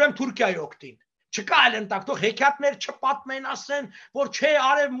են գալի ուրեմն Թուրքիայի օգտին։ Չկա այլ ընտակ, թող հեքիաթներ չպատմեն, ասեն, որ չէ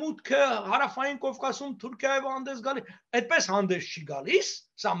Արևմուտքը հարավային Կովկասում Թուրքիայով հանդես գալի, այդպես հանդես չի գալիս,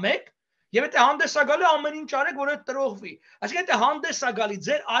 սա մեկ, եւ եթե հանդես է գալի ամեն ինչ արեք, որ այդ տրողվի։ Այսինքն եթե հանդես է գալի,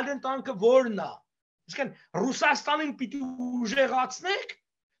 ձեր այլ ընտանքը որն է։ Այսինքն Ռուսաստանին պիտի ուժեղացնեք,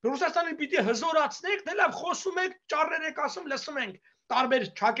 Ռուսաստանին պիտի հզորացնեք, դե լավ խոսում եք, ճառեր եք ասում, լսում ենք, տարբեր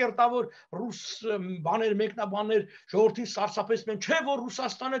ճակերտավոր ռուս բաներ, մեկնաբաններ ժողովրդին սարսափեցնում են, չէ որ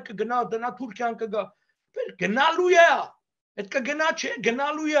Ռուսաստանը կգնա, դնա Թուրքիան կգա։ Գնալու է, այդ կգնա չէ,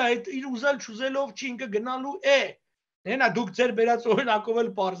 գնալու է, այդ իր ուզել չուզելով չի, ինքը գնալու է։ Նենա դուք ձեր բերած օրինակով էլ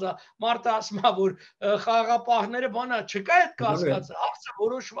parza, մարդը ասում է, որ խաղաղապահները բանա, չկա այդ կասկածը, հարցը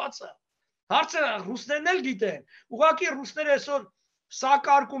որոշված է։ Հարցը ռուսներն էլ գիտեն։ Ուղղակի ռուսները այսօր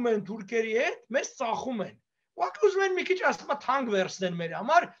սակարկում են թուրքերի հետ, մեզ ծախում են։ Ուղղակի ուզում են մի քիչ ասում թանկ վերցնեն մեր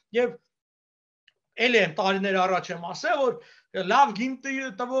համար եւ էլ են տարիներ առաջ եմ ասել, որ լավ գին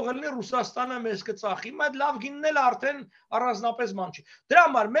տվողը լինի Ռուսաստանը մեզ կծախի, բայց լավ գինն էլ արդեն առանձնապես ման չի։ Դրա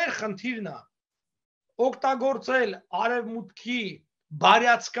համար մեր խնդիրն է օգտագործել արևմուտքի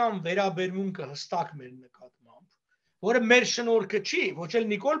բարյացկամ վերաբերմունքը հստակ մեր նկատմամբ, որը մեր շնորհքը չի, ոչ էլ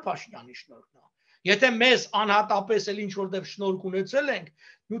Նիկոլ Փաշինյանի շնորհքն է։ Եթե մեզ անհատապես էլ ինչ որտեղ շնորհք ունեցել ենք,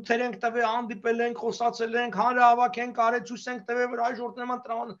 նյութեր ենք տվել, հանդիպել ենք, խոսացել ենք, հանրահավաք ենք արել, ցույց ենք տվել, որ այ ժողովրդական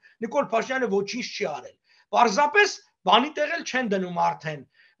տրամադրություն Նիկոլ Փաշինյանը ոչինչ չի արել։ Պարզապես բանի տեղել չեն դնում արդեն։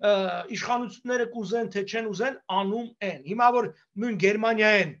 Իշխանությունները կուզեն թե չեն ուզեն անում են։ Հիմա որ նույն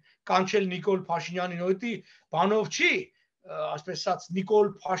Գերմանիայեն կանչել Նիկոլ Փաշինյանին, ոդի բանով չի, ասես ասած Նիկոլ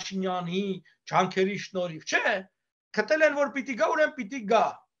Փաշինյանի ջանքերի շնորհիվ, չէ։ Քտել են որ պիտի գա, ուրեմն պիտի գա։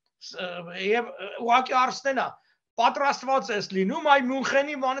 Եվ ուղղակի արսնեն է, պատրաստված ես լինում, այ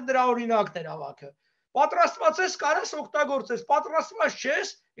Մյունխենի բանը դրա օրինակն էր ավակը։ Պատրաստված ես կարես օգտագործես, պատրաստված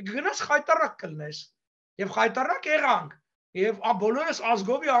չես, գնաս խայտարակ կլնես։ Եվ խայտարակ եղանք, եւ բոլորս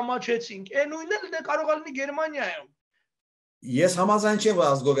ազգովի ամաչեցինք։ Է նույնն էլ կարող է լինի Գերմանիայում։ Ես համաձայն չեմ, որ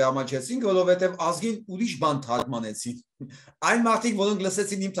ազգովի ամաչեցինք, որովհետև ազգին ուրիշ բան թարգմանեցին։ Այն մարդիկ, որոնք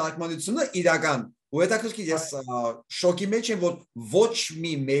լսեցին իմ թարգմանությունը, իրական, ու հետաքրքիր ես շոկի մեջ եմ, որ ոչ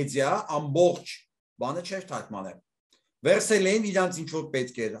մի մեդիա ամբողջ բանը չէր թարգմանել։ Վերցել էին իրանց ինչ որ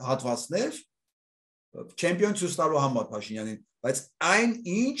պետք էր հատվածներ, չեմպիոն ցույց տալու համար Փաշինյանին, բայց այն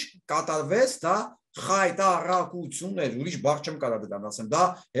ինչ կատարվեց, դա խայտարակություն էր, ուրիշ բառ չեմ կարող դրան ասեմ, դա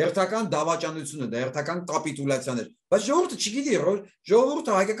հերթական դավաճանություն է, դա հերթական կապիտուլյացիան էր, բայց ժողովուրդը չգիտի,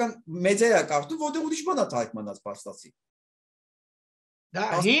 ժողովուրդը հայկական մեդիա կարդում, որտեղ ուրիշ բան է թարգմանած փաստացի։ Դա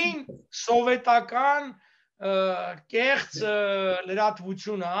հին սովետական կեղծ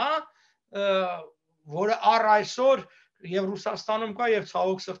լրատվություն է, որը առ այսօր եւ Ռուսաստանում կա եւ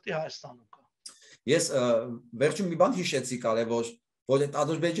ցավոք սրտի Հայաստանում կա։ Ես վերջում մի բան հիշեցի կարևոր, որ այդ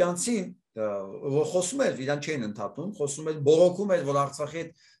ադրբեջանցին որ խոսում էր, իրան չէին ընդհատում, խոսում էր, բողոքում էր, որ Արցախի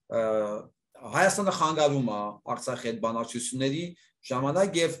Հայաստանը խանգարում է Արցախի այդ բանակցությունների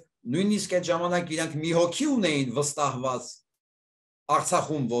ժամանակ եւ նույնիսկ այդ ժամանակ իրանք մի հոգի ունեին վստահված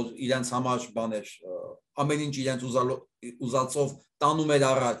Արցախում, որ իրենց համար բաներ ամեն ինչ իրենց ուզածով տանում էր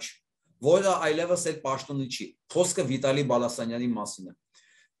առաջ, որը այլևս այդ պաշտոնի չի։ Խոսքը Վիտալի Բալասանյանի մասին է։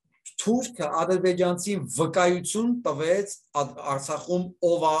 Թուրքը ադրբեջանցին վկայություն տվեց Արցախում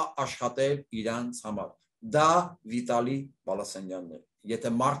ով է աշխատել իրանց համար։ Դա Վիտալի Բալասանյանն է։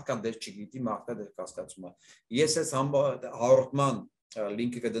 Եթե մարդ կա դեր չգիտի, մարդ կա դեր կասկածում է։ Ես այս հաղորդման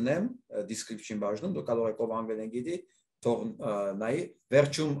լինկը կդնեմ description բաժնում, դուք կարող եք ով անգլերեն գիտի, թող նայի,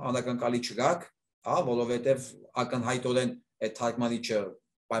 վերջում անակնկալի չգաք, որովհետև ակնհայտորեն այդ թարգմանիչը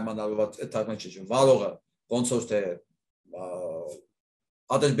պայմանավորված այդ թարգմանիչը վարողը ոնց որ թե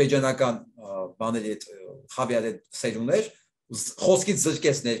ադրբեջանական բաների այդ խավիար այդ սերուներ խոսքից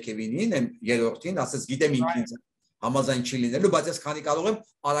զրկեց ներքևինին, այն երրորդին, ասեց գիտեմ ինքնից համաձայն չի լինելու, բայց ես քանի կարող եմ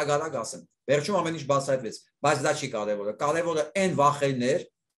արագ ասեմ։ Վերջում ամեն ինչ բացահայտվեց, բայց դա չի կարևորը։ Կարևորը այն վախերներ,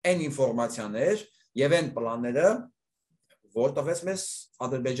 այն ինֆորմացիաներ եւ այն պլանները, որ տվեց մեզ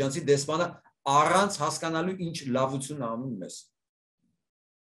ադրբեջանցի դեսպանը առանց հասկանալու ինչ լավություն անում մեզ։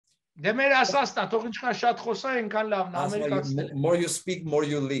 Դե մեր ասածն է, թող ինչքան շատ խոսա, այնքան լավն է, ամերիկացիները։ More you speak, more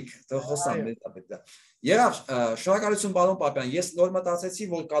you leak։ Թող խոսան մեր տապետա։ Եղավ, շնորհակալություն պարոն Պապյան, ես նոր մտածեցի,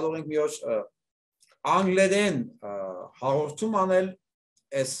 որ կարող ենք մի օր անգլերեն հաղորդում անել,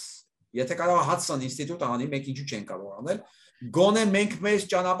 այս եթե կարող Hudson ինստիտուտը անի, մենք ինչու չեն կարող անել, գոնե մենք մեր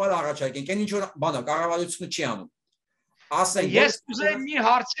ճանապարհը առաջարկենք, այն ինչ որ բանը կառավարությունը չի անում։ Ես ուզեի մի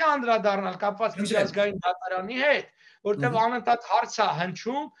հարցի անդրադառնալ կապված միջազգային դատարանի հետ, որտեղ անընդհատ հարց է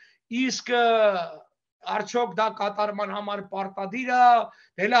հնչում, իսկ արդյոք դա կատարման համար պարտադիր է,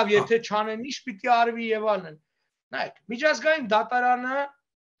 դե լավ, եթե չանեն, ինչ պիտի արվի եւ այլն։ Նայեք, միջազգային դատարանը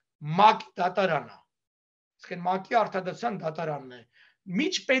ՄԱԿ-ի դատարան է։ Իսկ այն ՄԱԿ-ի արտադրության դատարանն է։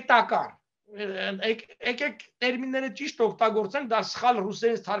 Միջպետական եկեք տերմինները ճիշտ օգտագործենք, դա սխալ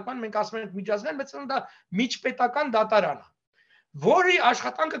ռուսերենից թարգման, մենք ասում ենք միջազգային, բայց դա միջպետական դատարան է, որի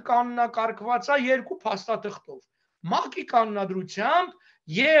աշխատանքը կանոնակարգված է երկու փաստաթղթով՝ ՄԱԿ-ի կանոնադրությամբ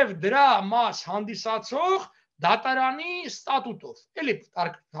եւ դրա մաս հանդիսացող դատարանի ստատուտով, էլի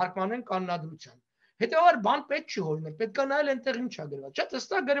թարգմանեն կանոնադրության։ Հետևաբար բան պետք չի հորինել, պետք է նայել այնտեղ ինչ է գրված, չէ՞,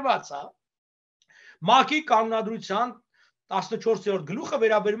 հստակ գրված է։ ՄԱԿ-ի կանոնադրության 14-րդ գլուխը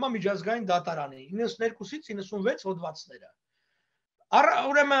վերաբերում է միջազգային դատարանի 92-ից 96 հոդվածները։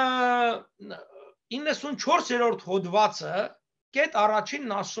 Ուրեմն 94-րդ հոդվածը կետ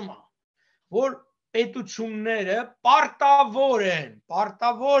առաջինն ասում է, որ պետությունները պարտավոր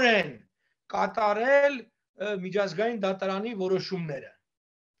են կատարել միջազգային դատարանի որոշումները։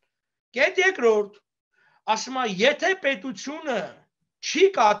 Կետ երկրորդ ասում է, եթե պետությունը չի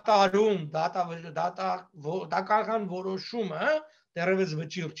կատարում դատական որոշումը, դեռևս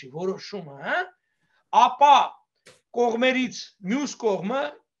վճիռ չի, որոշումը, ապա կողմերից մյուս կողմը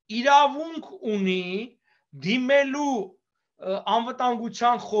իրավունք ունի դիմելու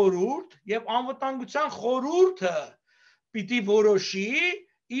անվտանգության խորհուրդ եւ անվտանգության խորհուրդը պիտի որոշի,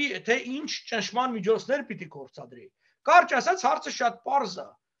 թե ինչ ճնշման միջոցներ պիտի կործադրի։ Կարճ ասած, հարցը շատ պարզ է։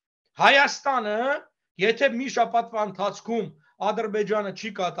 Հայաստանը, եթե մի շաբաթվա ընթացքում Ադրբեջանը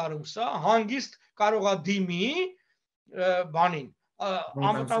չի կատարում սա, հանգիստ կարող է դիմի բանին,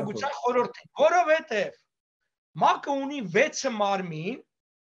 անվտանգության խորհրդին, որովհետև ՄԱԿ-ը ունի 6 մարմին,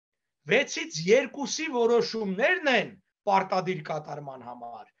 6-ից 2-ի որոշումներն են պարտադիր կատարման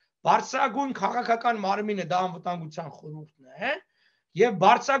համար։ Բարձրագույն քաղաքական մարմինը դա անվտանգության խորհուրդն է, եւ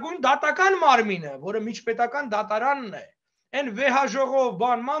բարձրագույն դատական մարմինը, որը միջպետական դատարանն է, այն վեհաժողով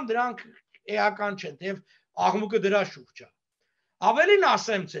բանման դրանք էական չեն, եւ աղմուկը դրա շուրջ է։ Ավելին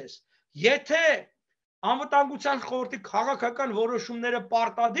ասեմ ձեզ, եթե անվտանգության խորհրդի քաղաքական որոշումները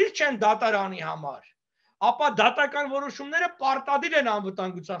պարտադիր չեն դատարանի համար, ապա դատական որոշումները պարտադիր են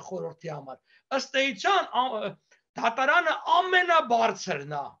անվտանգության խորհրդի համար։ Ըստ էության դատարանը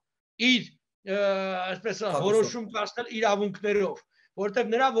ամենաբարձրն է իր այսպես որոշում կայացնել իրավունքներով,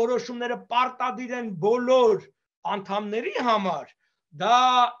 որտեղ նրա որոշումները պարտադիր են բոլոր անդամների համար, դա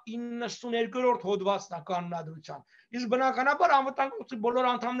 92-րդ հոդվածն է կանոնադրության։ Իսկ բնականաբար անվտանգության բոլոր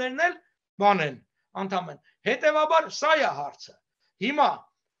անդամներն էլ բան են, անդամ են։ Հետևաբար սա է հարցը։ Հիմա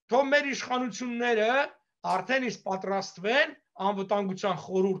թող մեր իշխանությունները արդեն իսկ պատրաստվեն անվտանգության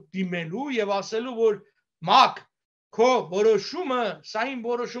խորհուրդ դիմելու եւ ասելու, որ մակ քո որոշումը, սա իմ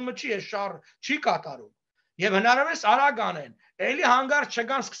որոշումը չի, է շար չի կատարում։ Եվ հնարավորինս արագ անեն։ Էլի հանգարց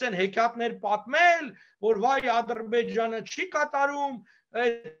չգան սկսեն հեքիաթներ պատմել, որ վայ Ադրբեջանը չի կատարում,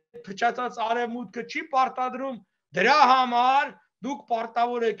 փչացած արևմուտքը չի պարտադրում, դրա համար դուք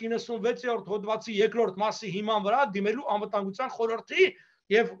պարտավոր եք 96-րդ հոդվածի 2-րդ մասի հիման վրա դիմելու անվտանգության խորհրդի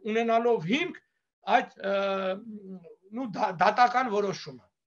եւ ունենալով հիմք այդ դատական որոշումը։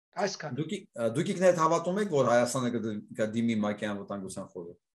 Այսքան։ Դուք ինքներդ հավատում եք, որ Հայաստանը կդիմի ՄԱԿ-ի անվտանգության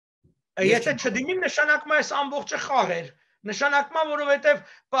խորհուրդ։ Եթե չդիմի, նշանակում է այս ամբողջը խաղ էր։ Նշանակում է, որովհետև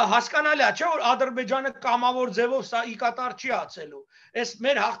հասկանալի է, չէ՞ որ Ադրբեջանը կամավոր ձևով սա ի կատար չի ացելու։ Այս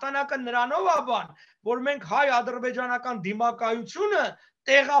մեր հաղթանակը նրանով է բան, որ մենք հայ-ադրբեջանական դիմակայությունը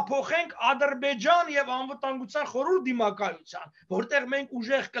տեղափոխենք Ադրբեջան եւ անվտանգության խորհուրդ դիմակայության, որտեղ մենք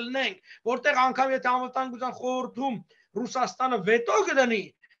ուժեղ կլինենք, որտեղ անգամ եթե անվտանգության խորհրդում Ռուսաստանը վետո կդնի,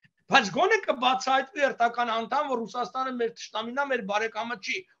 բայց գոնե կբացահայտվի երթական անդամ, որ Ռուսաստանը մեր թշնամին է, մեր բարեկամը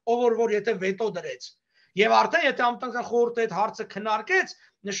չի, ով որ եթե վետո դրեց։ Եվ արդեն եթե անվտանգության խորհուրդը այդ հարցը քննարկեց,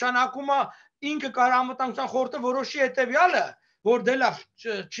 նշանակում է ինքը կարող անվտանգության խորհուրդը որոշի հետեւյալը, որ դե լավ,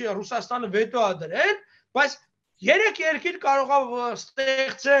 Ռուսաստանը վետո է դրել, բայց երեք երկիր կարող է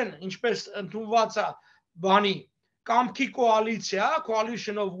ստեղծեն, ինչպես ընդունված է բանի կամքի կոալիցիա,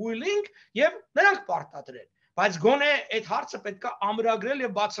 coalition of willing, եւ նրանք պարտադրեն։ Բայց գոնե այդ հարցը պետք է ամրագրել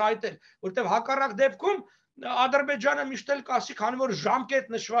եւ բացահայտել, որտեղ հակառակ դեպքում Ադրբեջանը միշտ էլ կասի, քանի որ ժամկետ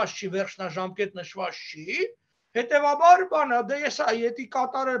նշված չի, վերջնաժամկետ նշված չի, հետեւաբար բանը, դե ես այդի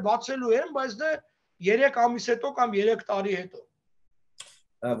կատարել բացելու եմ, բայց դե 3 ամիս հետո կամ 3 տարի հետո։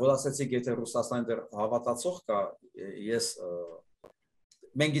 Որ ասացիք, եթե Ռուսաստանը դեռ հավատացող կա, ես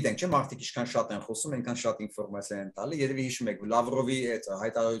մենք գիտենք, չէ՞, մարդիկ ինչքան շատ են խոսում, այնքան շատ ինֆորմացիա են տալի, երևի հիշում եք Լավրովի այդ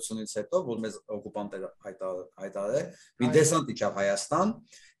հայտարարությունից հետո, որ մեզ օկուպանտները հայտարարել, մի դեսանտ իջավ Հայաստան,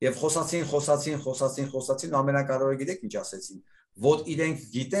 եւ խոսացին, ամենակարևորը գիտեք ինչ ասեցին, որ իրենք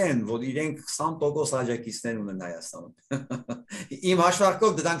գիտեն, որ իրենք 20% աջակիցներ ունեն Հայաստանում։ Իմ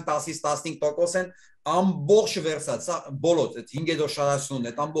հաշվարկով դրանք 10-ից 15% են ամբողջ վերցած, բոլոր այդ 5-րդ շարասյունն,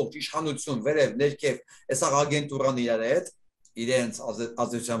 այդ ամբողջ իշխանություն, վերև, ներքև, այսա ագենտուրան իրար հետ իրենց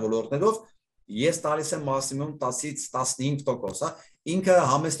ազդեցության ոլորտներով ես տալիս եմ մաքսիմում 10-ից 15%, հա, ինքը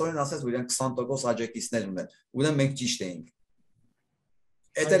համեստորեն ասեց, որ իրենք 20% աջակիցներ ունեն, ուրեմն մենք ճիշտ էինք։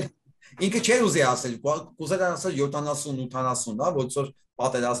 Էդ էլ ինքը չէր ուզի ասել, կուզեր ասել 70-80, հա, ոնց որ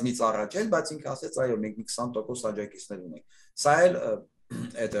պատերազմից առաջ էլ, բայց ինքը ասեց, այո, մենք 20% աջակիցներ ունենք։ Սա էլ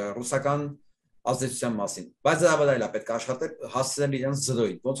այդ ռուսական ազդեցության մասին, բայց դրա վրա էլ է պետք է աշխատել, հասցնել իրենց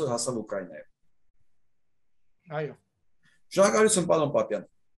զրոյին, ոնց որ հասավ Ուկրաինայում։ Այո։ Շնորհակալություն, պարոն Պապյան։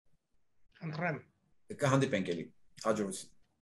 Խնդրեմ։ Կհանդիպենք էլի։ Հաջողություն։